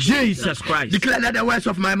Christ. Declare, let the words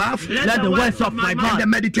of my mouth, let the words of my mouth, and the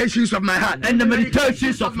meditations of my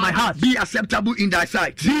heart, be acceptable in thy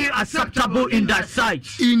sight. Be acceptable in thy sight.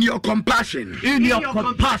 In your compassion,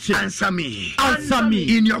 answer me.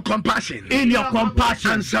 In your compassion,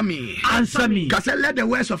 answer me. Because let the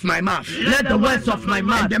words of my mouth,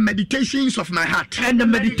 and the meditations of my heart,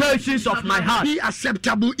 be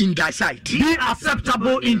acceptable in thy sight.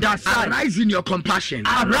 Arise in your compassion,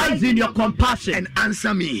 and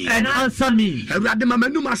answer me. Awurade ma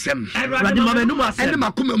m'anum asɛm, ɛne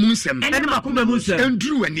m'akoma mu nsɛm,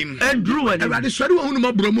 ɛnduru w'anim. Awurade sɔre w'ahonu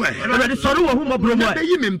mmɔborɔ mu ɛ,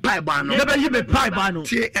 ɛbɛyi me mpaebɔ ano.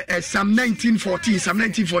 Tie Psalm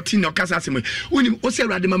 19:14 na ɔkasa asɛm yi. Wonim ɔsɛ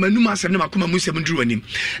Awurade ma m'anum asɛm ne m'akoma mu nsɛm nduru w'anim.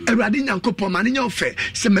 Awurade Nyankopɔn ma ne nyɛ ɔfɛ,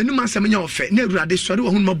 sɛ m'anum asɛm nyɛ ɔfɛ, na Awurade sɔre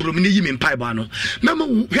w'ahonu mmɔborɔ mu ne yi me mpaebɔ ano.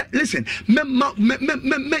 Listen,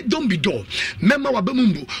 don't be dull. Mema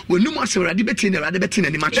wabemumbu, w'anum asɛm Awurade bɛtie na Awurade bɛtie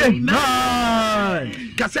n'anim akyerɛ.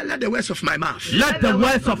 Because let the words of my mouth,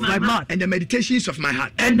 and the meditations of my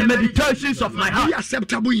heart, be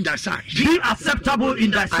acceptable in thy sight.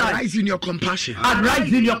 Arise in your compassion,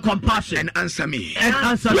 and answer me.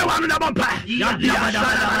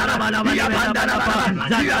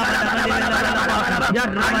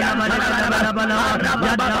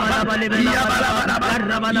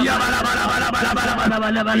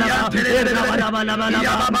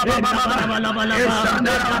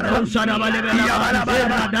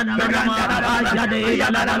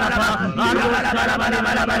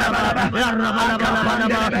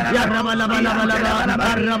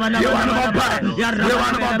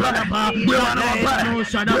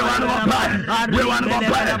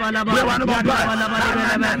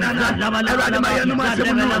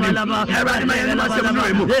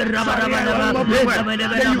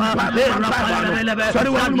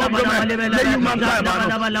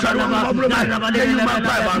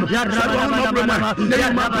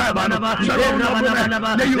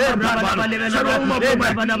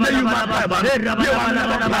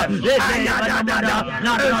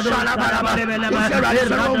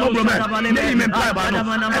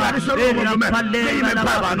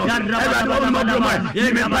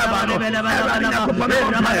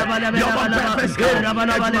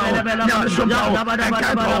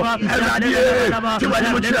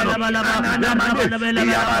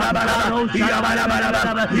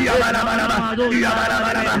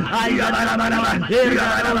 In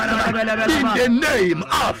the name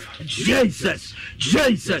of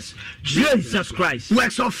Jesus Christ.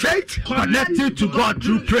 Works of faith connected to God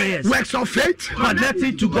through prayers. Works of faith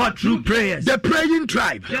connected to God through prayers. The praying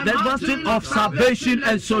tribe, the mountain of salvation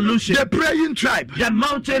and solution. The praying tribe, the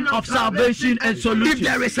mountain of salvation and solution. If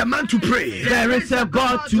there is a man to pray, there is a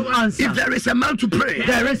God to answer. If there is a man to pray,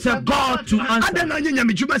 there is a God to answer. Adana nyanya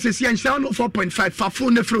mijuma sesi en sound 4.5 fafo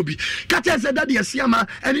ne frobi. Kata se that the siama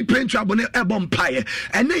any praying tribe ne ebom paye.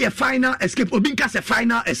 And na final escape. Obinka se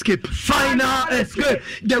final escape. Final escape.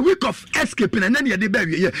 The week of escape and then the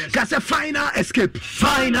baby. Kase final escape.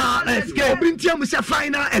 Final escape. Obintiamu se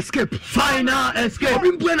final escape. Final escape.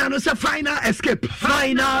 Obinbuena no se final escape.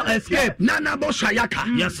 Final escape. Nana Boshayaka.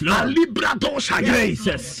 Yes, Lord. Libra Doshaya.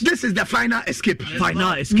 Jesus. This is the final escape.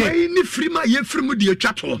 Final escape. Ni frima ye frimu di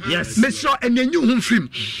chato. Yes. Me so enenyu hum frim.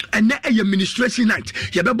 Ene a administration night.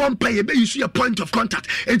 Ye be bon pay ye be use your point of contact.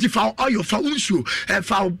 Enti for oil for unsu,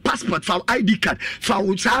 for passport, for ID card,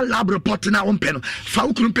 for sa lab report na on pen. For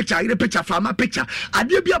ukun picture, ire picture, for my picture.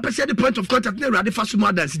 Ade bia pese the point of contact na rade fa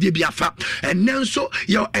sumo dance de bia fa. And then so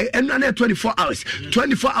your enrane 24 hours.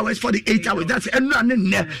 24 hours for the 8 hours. That's enrane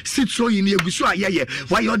ne sit so in egusu aye.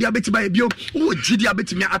 Why you dey beti ba bio? O gidi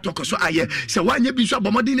abeti me atoko so aye. Se wanye bi so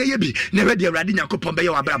abomodi na ye bi. Na ready Awurade Nyankopon be ye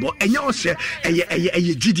wabrabo. Enye ose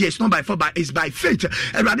eye gidi is not by four by is by faith.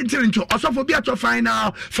 Awurade tell into also for be at your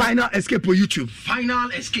final escape on YouTube. Final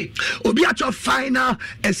escape. Obi at your final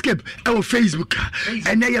escape on Facebook.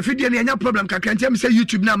 And then your video na problem ka kan tell me say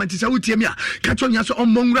YouTube na man say wutie me a ka to nya so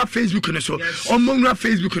omongra Facebook ne so. Omongra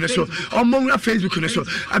Facebook ne so. Omongra Facebook ne so.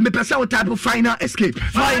 Me pesa o type of final escape.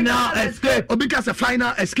 Final escape. Obi ka say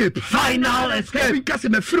final escape. Final escape. Obi ka say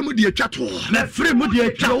me frimu di atwato. Me frimu di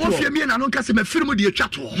atwato. Wo fie me na no ka say me frimu di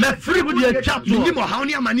atwato. Me frimu di atwato. Ni mo hawo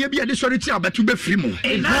ni amane bia de sori ti abatu be frimu.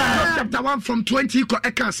 Chapter 1 from 20 ko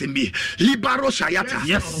ekasembi. Libaro shayata.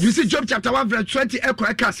 Yes. You see Job chapter 1 verse 20 eko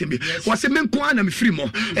ekasembi. Was me nko na me frimu.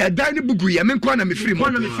 Dan ni bugu ye me nko na me frimu.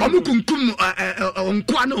 Omu kunkum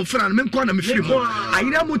nko na ofra na me nko na me frimu.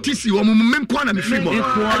 Ayira motisi wo me nko na me frimu.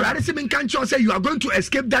 I say me kan say you are going to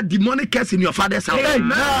escape that demonic curse in your father's house.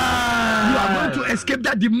 Amen. are going to escape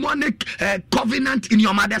that demonic covenant in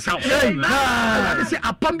your mother's house. Amen. Say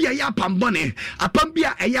apambia ya pambone,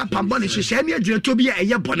 apambia ya pambone. Shishani ajirotobia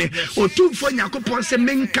ya bone. Otumfo nyakopon se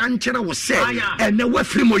menkanchera wo se. Ene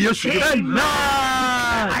wefri mo Yesu. Amen.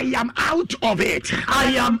 I am out of it.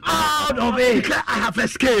 I am out of it. Declare I have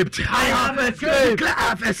escaped. I have escaped. Declare I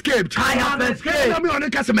have escaped. I have escaped. Let me on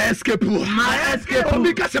the my escape. My escape.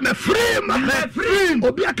 Obi ka se me free. Me free.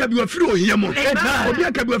 Obi aka bi free ohiemo. Obi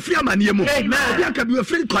aka bi free amaniemo. Obi aka bi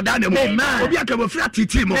free kodanemo. Obi aka bi free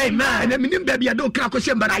atitimo. And then minim baby do kra ko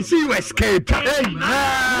she, but I see you escape. Amen.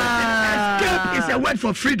 Escape is a word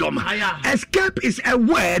for freedom. Escape is a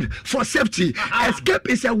word for safety. Escape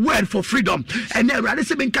is a word for freedom. And then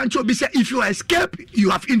if you escape, you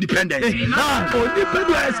have independence. Only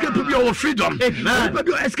people escape to be freedom. Only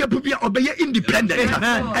people escape to be obey independent.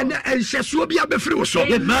 And Shesu be a free so.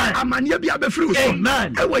 Amania be a free so.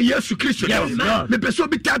 Ewa Yesu Christ. The person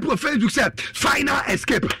be type of Facebook say final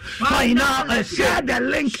escape. Final escape. Share the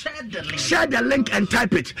link. Share the link and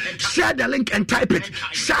type it. Share the link and type it.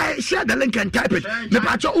 Share the link and type it. Me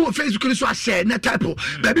pacho o Facebook so share na type.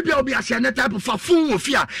 Baby be obi share na type for full of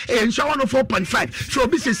fear. Inshallah 4.5. So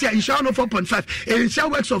this is Inshallah 4.5.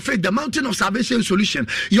 Inshallah works of faith, the mountain of salvation solution.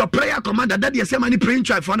 Your prayer commander that you say many praying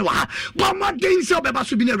try for no. But more things so beba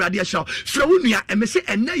so be na radiation. Flowunia and me say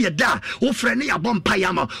enne ye da. O frene ya bom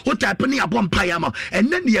payama. O type ni ya bom payama.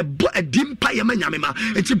 And then ye bo a dim payama nyamema.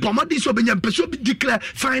 Enti bomodi so be nyam so be declare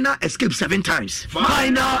final escape 7 times.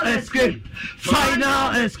 Final escape.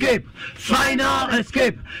 Final escape. Final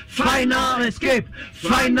escape. Final escape.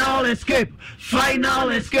 Final escape. Final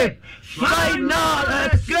escape. Final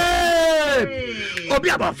escape.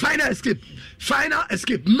 Obiaba, final escape. Final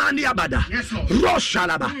escape. Mani abada. Yes, Lord.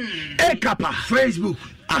 Roshalaba. Ekapa. Facebook.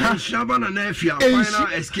 Shabana Nefia, final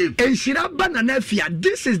escape. And Shirabana Nefia,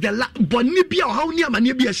 this is the Bonibia, how near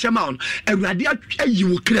Manibia Shaman, and Radia, you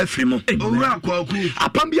will clear from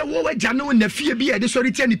Apambia, Jano, Nefia, be a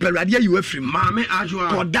disority Peradia, you were from Mamma Ajua,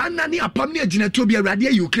 Kodana, Apamia, Genetobia,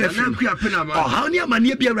 Radia, you clear from how near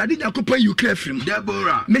Manibia, Radia, Copa, you clear from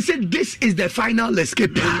Deborah. Me said, this is the final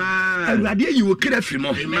escape. And Radia, you will clear from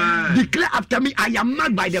declare after me, I am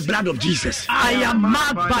marked by the blood of Jesus. I am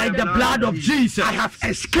marked by the blood of Jesus. I have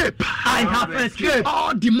escaped. I have escaped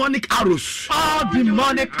all demonic arrows. All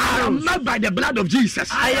demonic arrows. I am marked by the blood of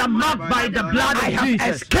Jesus. I am marked by the blood of Jesus.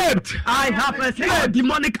 I have escaped. I have escaped all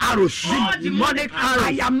demonic arrows. All demonic arrows.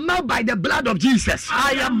 I am marked by the blood of Jesus.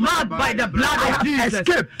 I am marked by the blood of Jesus.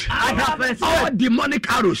 Escaped. I have escaped all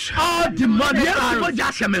demonic arrows. All demonic arrows.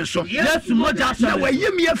 Yes, Moja. Now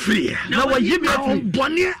we are free. Now we are free.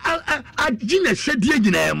 Bonnie, Gina said,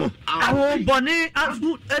 "Dinamo." Our Bonnie,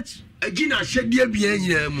 Gina shedia bia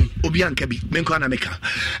nyina mu obi anka bi menko na meka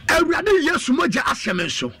awurade yesu moja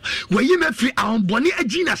asemenso wayi mafiri ahonbone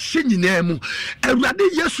agina hye nyina mu awurade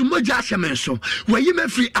yesu moja asemenso wayi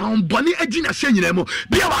mafiri ahonbone agina hye nyina mu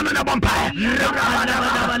bia wa no na bompa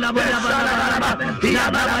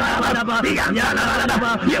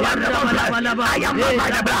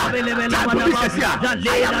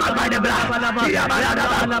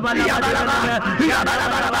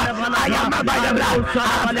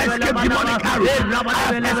demonic arrows. Demonic arrows.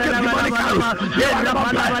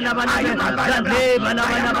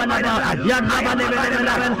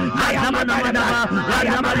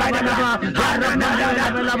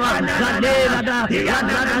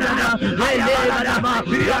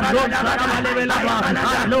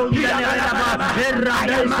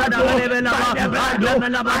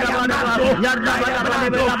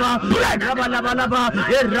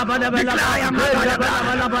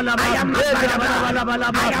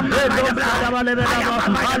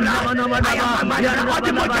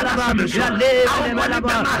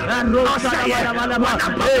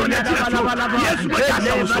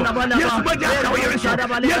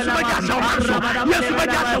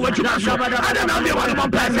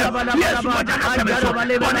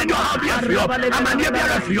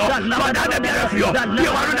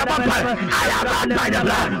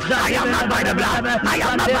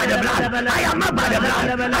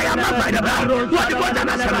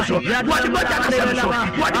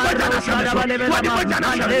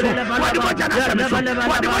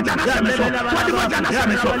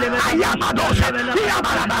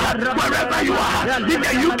 Wherever you are, in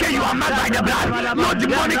the UK you are mad by the blood. No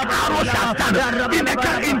demonic arrows shall stand. In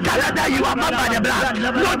Canada you are mad by the blood.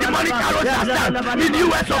 No demonic arrows shall stand. In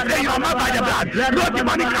US of A you are mad by the blood. No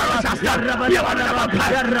demonic arrows shall stand. I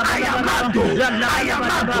am mad. I am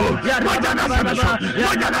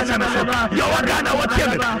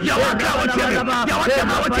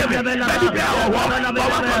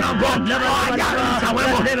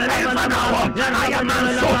mad.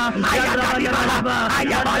 I am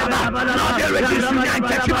Lord, they reduce me and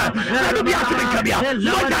catch him. Let me be a Kabia.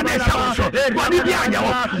 What are they also? What is the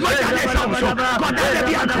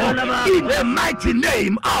in the mighty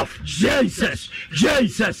name of Jesus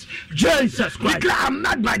Christ. Declare, I'm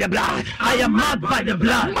not by the blood. I am not by the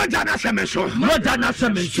blood. Modana Semeso.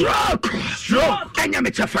 Stroke.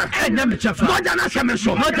 Enemy Chaffer. Modana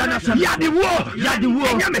Semeso. Yadiwo.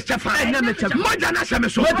 Enemy Chaffer. Modana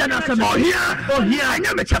Semeso. Oh here.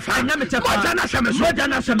 Enemy Chaffer. Modana Semeso.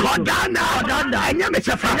 Kodana. Enemy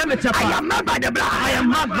Chaffer. I am not by the blood. I am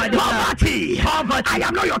not by the blood. Poverty. I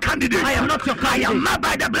am not your candidate. I am not your candidate. I am not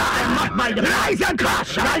by the blood. I am not by the blood. Rise and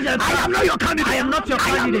crash. I am not your candidate. I am not your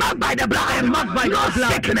candidate. I am not by the blood. I am not by the blood.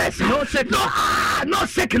 No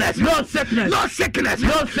sickness. No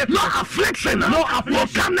affliction. Will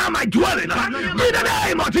come now my dwelling. In the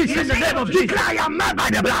name of Jesus. Declare I am not by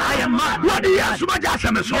the blood. I am not. What the yes, what the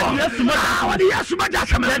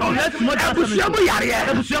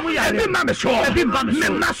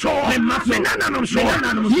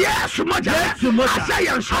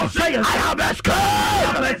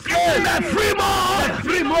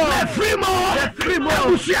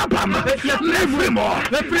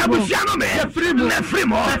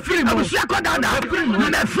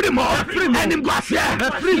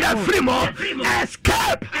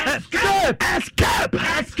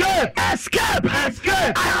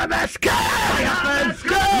I have escaped.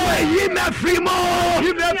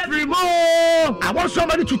 I want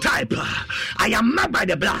somebody to type, I am not by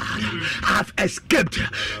the blood. I have escaped.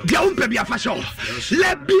 Let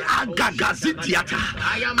be a gagazitiata.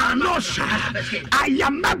 I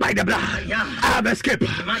am not by the blood. I have escaped.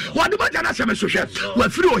 What about Jana Semeso? We're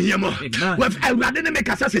free him. We've rather make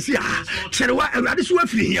us say, Cherewa, and Radis were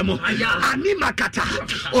free him. Anima Kata.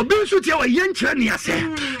 Or Binsutia or Yenchania say,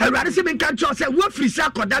 and Radis in Kancho said, what free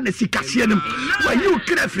Sako than the Sikasianum. When you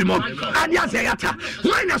kill free mom, and Yazayata.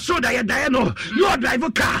 Why not so that Diano? No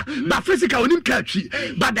driver car, but physical in country.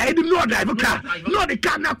 But I didn't know driver car. No, the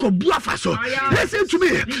car now go Buafaso. Listen to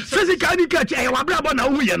me. Physical in country, I was Brabo now.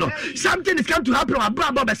 Something is going to happen.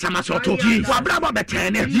 Brabo Samasoto. Brabo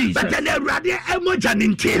Betene. But then they're ready emojan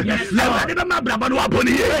in tear. Never my Brabo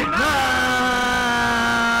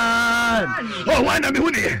oh, why not me?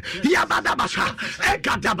 Yabadabasha,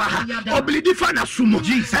 Ekadabaha, Oblidifana Sumo.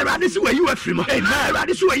 And that is where you are from. That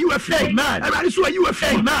is where you are from. That is where you are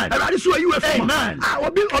from. That is where you are from. I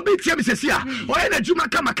will be Tiamis here. Or in a Juma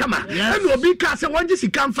Kama. And will be cast one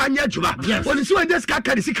just come find your Juma. When it's when this car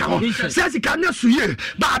can see come. Says he cannot see you.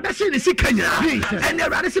 But I bet you see Kenya. And the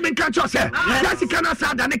Radisson in Cantor said, that's the Canada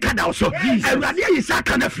and the Canada also. And Radia is a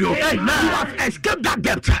kind of you. You have escaped that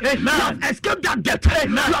debt. You have escaped that debt.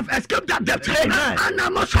 You have escaped that debt. And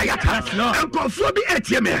I'm not Sayata. And conform the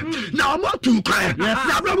ATM. Now I'm not too cry.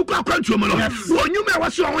 Now I'm going to Mono. When you may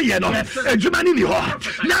was so yellow. And Germany,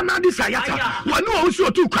 now man this Sayata. One also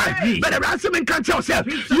too cry. But the ransom in Cantor yourself.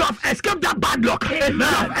 You have escaped that bad luck. You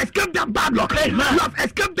have escaped that bad luck. You have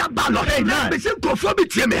escaped that bad luck. But you conform the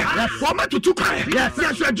ATM. Woman to two cry. Yes,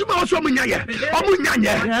 Juma also Munya.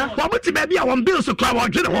 Omunya. What to maybe I want bills to cry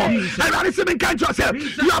on general. And ransom in Cantor yourself.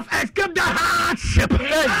 You have escaped the hardship.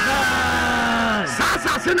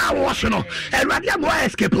 Sasasina Washino, and Radia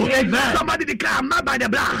escape. Somebody declare, I'm not by the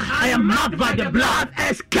blood. I am not by the blood.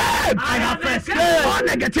 Escape. I have escaped. All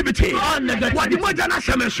negativity. What the Mojana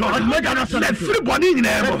Shemesh, the free bonnie in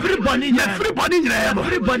there. Free bonnie in there.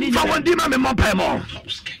 For one demon, Mompemo.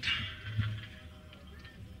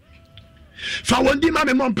 For one demon,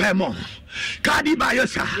 Mompemo. Kadi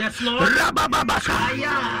Bayosa, Rabababasa.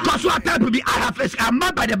 Because what type will be I have escaped. I'm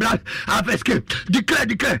not by the blood. I have escaped.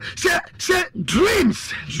 Declare. Say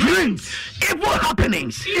dreams. Evil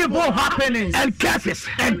happenings, and curses.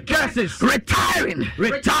 Retiring.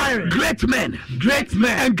 Great men,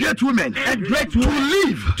 and great women,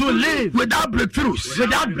 to live without breakthroughs,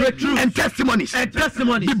 and testimonies.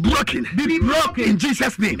 Be broken. In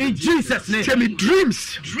Jesus' name. Tell me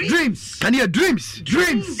dreams. Can you hear dreams?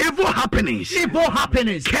 Evil happenings.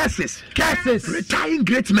 Curses. Retiring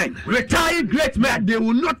great men. That they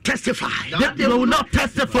will not testify.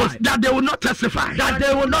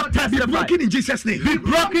 Be broken in Jesus' name.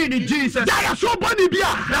 That are so bunny bia.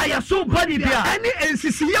 Any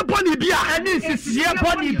NCC bunny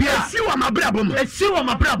bia. See what my brabum.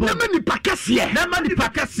 Never ni pakasie.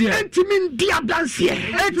 Entimin dia dance.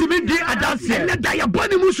 And that I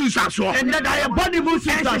bunny musu saso. And that I bunny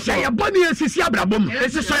musu saso. Bunny NCC brabum.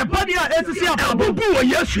 sisi abubu wo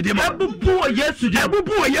Yesu de mo abubu wo Yesu de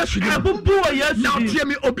abubu wo Yesu de abubu wo Yesu now tie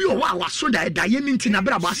me obi o wa so da ye mi ntina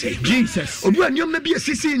bra ba say Jesus obi aniom bi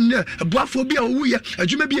sisi boafo bi a owuye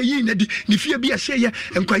adwuma bi yi na di ne fie bi a hyeye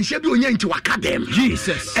nkwanhia bi onya nti waka dem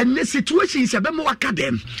Jesus and the situation is be mo waka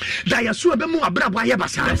dem da ye so be mo abrabo aye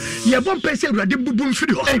basa ye bom pese urade bubu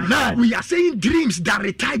mfiri ho we are saying dreams that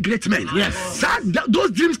retire great men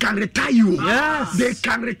those dreams can retire you they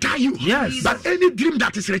can retire you but any dream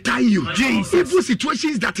that is retiring you Jesus evil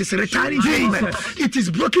situations that is retiring you it is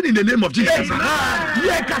broken in the name of Jesus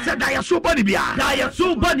yeah ka say da ye so body bia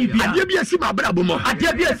ade bia si ma brabo mo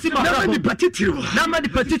ade bia si ma brabo na ma di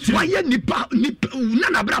petitiro wa ye nipa na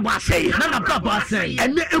na brabo asay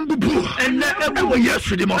ene embubu ewo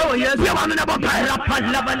Yesu di mo we wa no na bo pa la we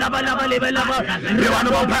wa no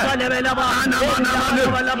bo pa ana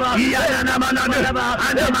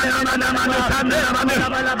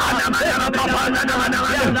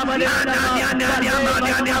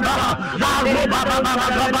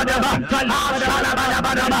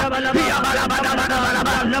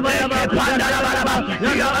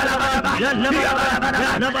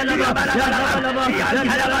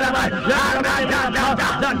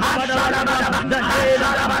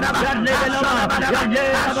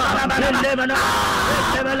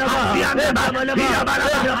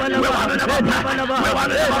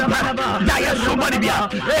somebody be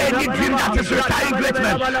any dream that is retiring great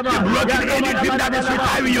men broken any dream that is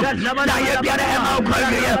retiring you that be the amount that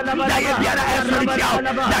be the effort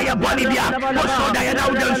that body be also that now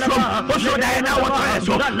the from also that now what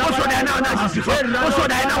so also that now also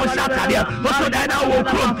that now Saturday also that now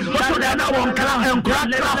also that now on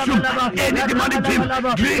classroom any demonic dreams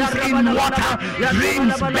in water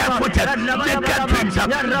dreams barefooted naked dreams of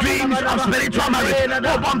spiritual marriage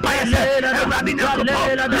vampire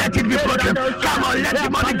let it be broken. Come on, let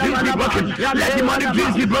demonic dreams be broken. Let demonic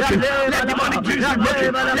dreams be broken. Let demonic dreams be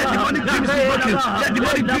broken. Let demonic dreams be broken. Let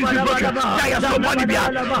demonic dreams be broken. There is somebody there.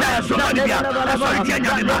 There is somebody there. Sorry, change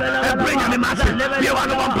your name. Bring your name. We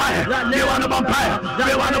want a vampire. We want a vampire.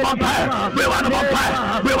 We want a vampire. We want a vampire.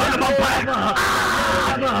 We want a vampire.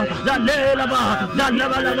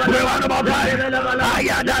 We want a vampire.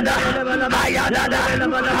 Ayadada. Ayadada.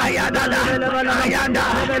 Ayadada. Ayada.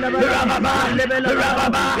 Rababa.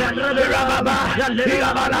 Rababa. Rababa.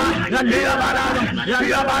 Yabala. Yabala.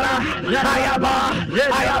 Yabala. Ayaba.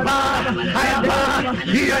 Ayaba. Ayaba.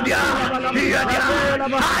 Hiyadia. Hiyadia.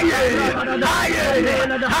 Aye. Aye.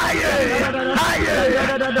 Aye. Aye.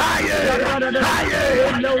 Aye. Aye.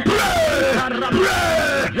 Pray.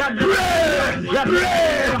 Pray.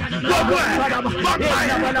 Pray.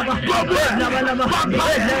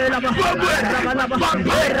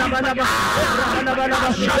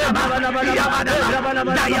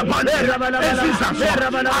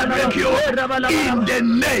 In the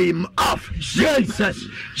name of Jesus.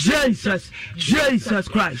 Jesus. Jesus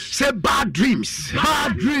Christ. Say bad dreams.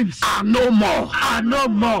 Bad dreams are no more. Are no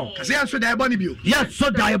more. Yes, so die body view. Yes, so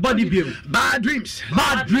die body view. Bad dreams.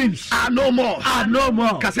 Bad dreams are no more. Are no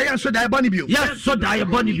more. Yes, so die body view. Yes, so die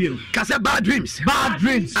body view. Bad dreams. Bad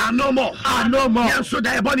dreams are no more. Are no more. Yes, so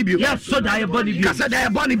die body view. Yes, so die body view. Die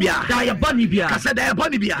body bia. Die body bia. Die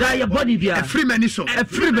body bia. Die body bia. A free man is so. A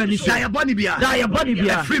free man is die body bia. Die body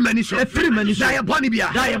bia. A free man is so. A free man is die body bia.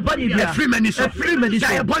 Die body bia. A free man is so. A free man is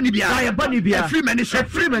die body bia. Die body bia. A free man is. A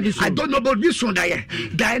free man is. I don't know about this one die.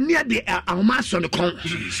 Die near the almas on the con.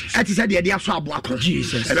 It is the idea so aboa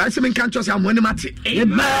Jesus. And I say me can't just am when mate.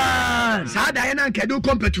 Amen. Sa die na kedu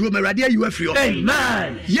compete room radio you free.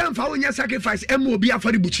 Amen. Yam fa wonya sacrifice MOB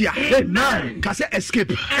afori buchia. Amen. Kase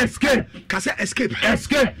escape. Escape. Kase escape.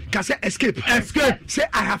 Escape. Kase escape. Escape. Say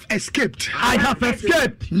I have escaped. I have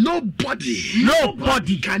escaped.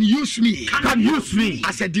 Nobody can use me. Can use me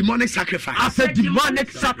as a demonic sacrifice. As a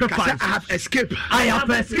demonic sacrifice. I have escaped. I have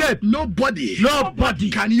escaped. Nobody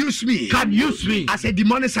can use me. Can use me as a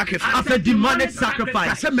demonic sacrifice. As a demonic sacrifice.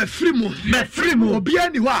 Kase me free mo. Obi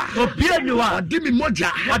aniwa. Odimi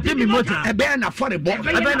moja. Ebe na for the ball.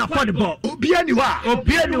 Obi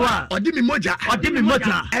aniwa. Odimi moja.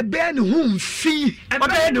 Ebe ni humfi.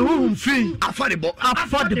 Affordable.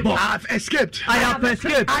 I have escaped.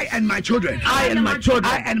 I and my children. I and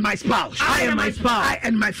my spouse. I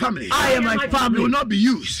and my family. Will not be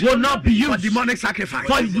used. For demonic sacrifice.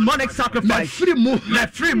 Me free mo.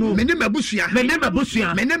 Mene mebusia. Mene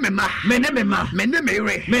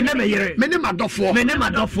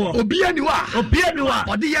madofo. Obi aniwa.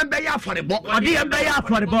 Odi yembe ya affordable.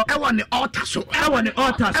 afɔrebɔ ɛwɔ ne altar so ɛwɔ ne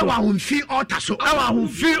altar so ɛwɔ ahomfi altar so ɛwɔ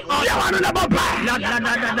ahomfi altar yɛwɔ no na bɔ pa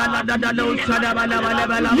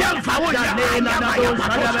yɛmfa wo yɛmfa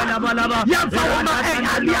wo ma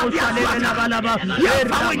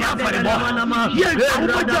yɛmfa wo nya afɔrebɔ yɛmfa wo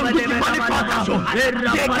bɔgya nkuti bɔne altar so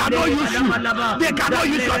they cannot use you they cannot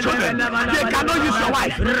use your children they cannot use your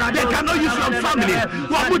wife they cannot use your family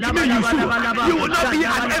what would you use you will not be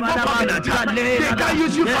an evil covenant they can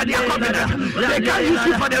use you for their covenant they can use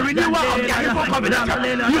you for the renewal of their evil covenant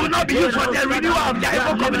you will not be used for the renewal of their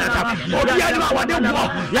evil covenant obiara wa de wo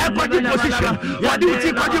every position what do you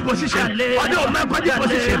think position what do man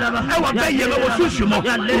position e wa be ye wo susumo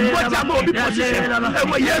what am obi position e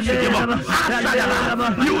wo yesu de mo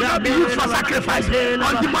you will not be used for sacrifice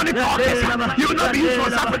on demonic altars you will not be used for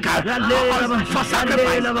sacrifice for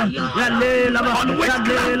sacrifice on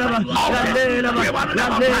witchcraft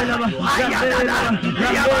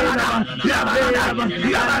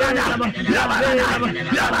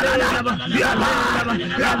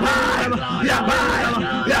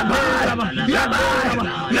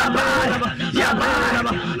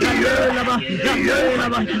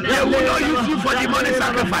They will not use you for demonic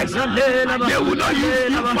sacrifice. They will not use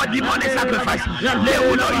you for demonic sacrifice. They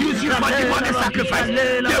will not use you for demonic sacrifice.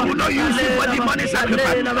 They will not use you for demonic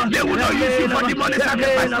sacrifice. They will not use you for demonic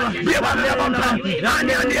sacrifice.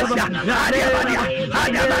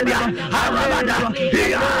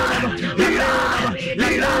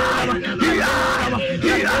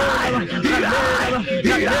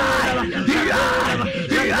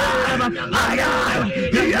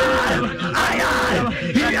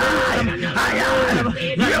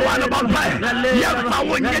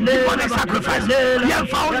 Demonic sacrifice.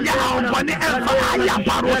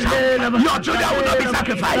 Your children will not be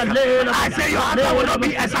sacrificed. I say your husband will not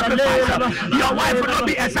be a sacrifice. Your wife will not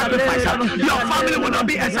be a sacrifice. Your family will not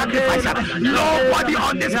be a sacrifice. Nobody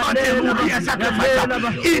on this mountain will be a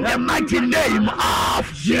sacrifice. In the mighty name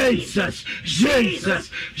of Jesus Christ.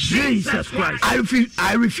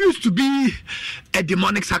 I refuse to be a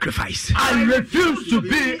demonic sacrifice. I refuse to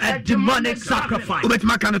be a demonic sacrifice.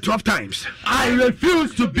 12 times. I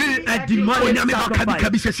refuse to be a demonic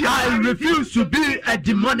sacrifice. I refuse to be a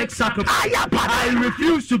demonic sacrifice. I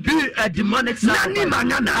refuse to be a demonic sacrifice.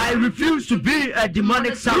 I refuse to be a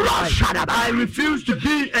demonic sacrifice. I refuse to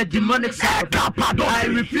be a demonic sacrifice. I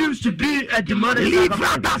refuse to be a demonic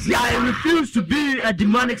sacrifice. I refuse to be a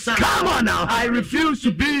demonic sacrifice. Come on now. I refuse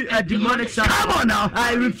to be a demonic sacrifice. Come on now.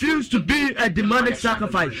 I refuse to be a demonic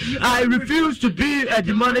sacrifice. I refuse to be a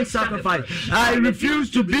demonic sacrifice. I refuse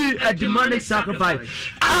to be a demonic sacrifice.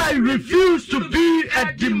 I refuse to be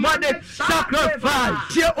a demonic sacrifice.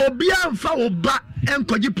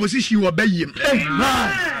 Enkoji position wo bayim. Amen.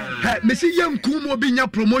 Mesi yam kumo bi nya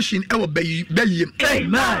promotion e wo bayim.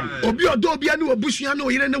 Amen. Obi odo obi anu obusua na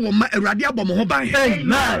oyire ne wo ma awurade abom ho ban.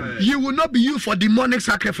 Amen. You will not be used for demonic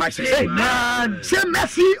sacrifices. Amen. Say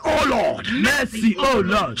mercy, oh Lord. Mercy, oh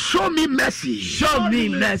Lord. Show me mercy. Show me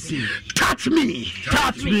mercy. Touch me.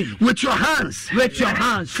 Touch me with your hands. With your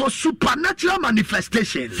hands. For supernatural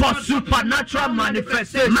manifestation. For supernatural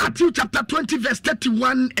manifestation. Matthew chapter 20 verse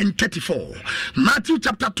 31 and 34. Matthew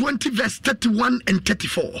chapter 20 verse 31 and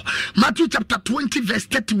 34. Matthew chapter 20 verse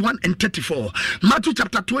 31 and 34. Matthew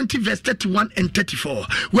chapter 20 verse 31 and 34.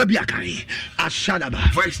 Where be Akari?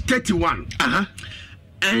 Ashadaba. Verse 31.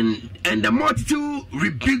 And the multitude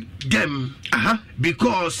rebuked them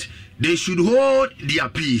because they should hold their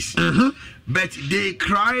peace. But they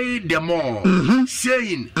cried the more,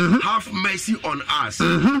 saying, have mercy on us,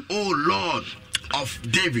 O Lord of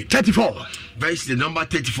David. 34. Verse the number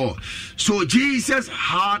 34. So Jesus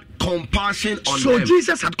had compassion on them. So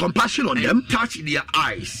Jesus had compassion on them. Touched their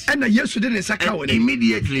eyes. And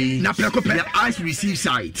immediately their eyes received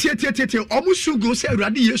sight. Omusugo say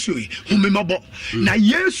Awurade Yesu humemabo. Na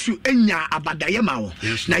Yesu enya abadaye ma wo.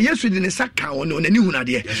 Na Yesu de ne saka wo no nani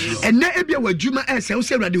hunade. Enne ebia wadwuma ese wo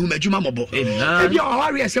say Awurade humadwuma mobo. Ebia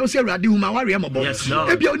aware ese wo say Awurade humaware mobo.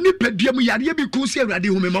 Ebia onipadua mu yare bi ku say Awurade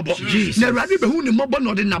humemabo. Na Awurade be hu ne mobo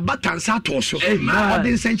no de nabatansa to so.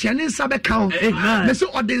 Odin senchane nsa be kan. Me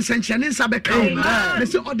so odin senchane nsa be kan. Me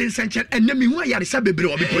so odin senchane enne mi hu ayare sa bebre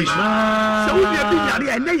obi praise. So wo bia bi yare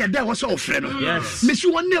enne ye da wo so ofre no. Me so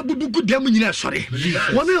won na bubugu dam nyina sore.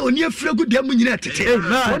 Won na oni afragu dam nyina tete.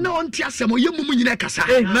 Won na onti asem oyemu mu nyina kasa.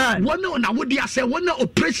 Won na na wodi ase won na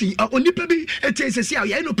operation onipa bi etesesi a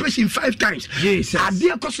ye operation 5 times.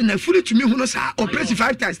 Ade akoso na furi tumi hu no sa operation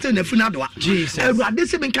 5 times still na funa doa. Awurade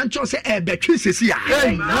se men kan cho se e betwe sesi a.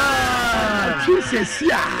 Jesus,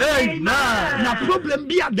 amen. Na problem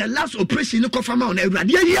be at the last operation no confirm on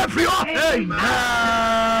Awurade ye free. Amen.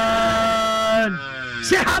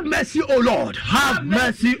 Say, have mercy, O Lord. Have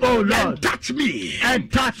mercy, O Lord. And touch me.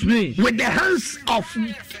 And touch me. With the hands of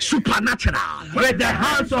supernatural. With the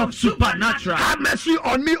hands of supernatural. Have mercy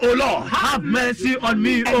on me, O Lord. Have mercy on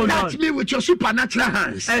me, O Lord. Touch me with your supernatural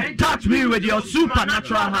hands. And touch me with your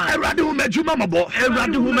supernatural hands. Erade hu medjuma mabo.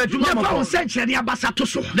 Erade hu medjuma mabo. Nefa wo senche ni abasa to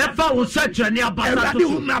so. Nefa wo senche ni abasa to so. Erade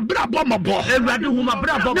hu mabrabo mabo. Erade hu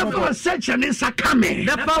mabrabo mabo. Nefa wo senche ni sakame.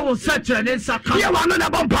 Nefa wo senche ni sakame. Ye wa no na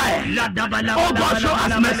bompae. Oh God, show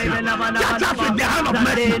us mercy. Touch us with the hand of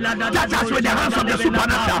mercy. Touch us with the hands of the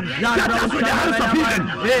supernatural. Touch us with the hands of healing.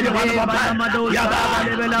 Ye wa no bompae. Yaba,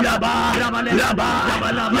 yaba, yaba,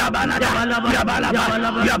 yaba,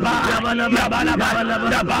 yaba,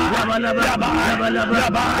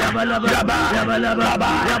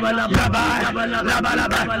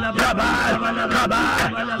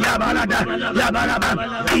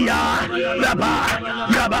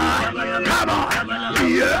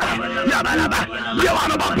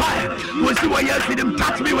 we see what you see them.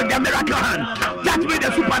 Touch me with the miracle hand. Touch me with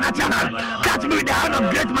the supernatural hand. Touch me with the hand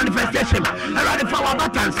of great manifestation. Around the power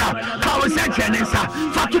buttons, power sentence,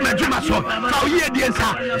 Fatu Mejumaso, for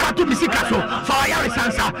Yediansa, Fatu Misikaso, for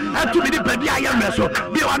Yarisansa, and to be the Pedia Yameso,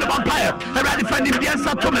 be one of vampire, around the Fanny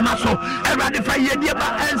Biansa Tomaso, around the Fayedia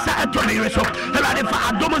Ansa and Tomireso, around the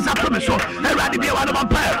Fadomas Atomiso, around the be one of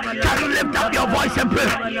vampire. Can you lift up your voice and pray?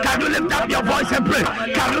 Can you lift up your voice and pray?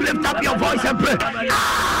 Can you lift up your voice and pray?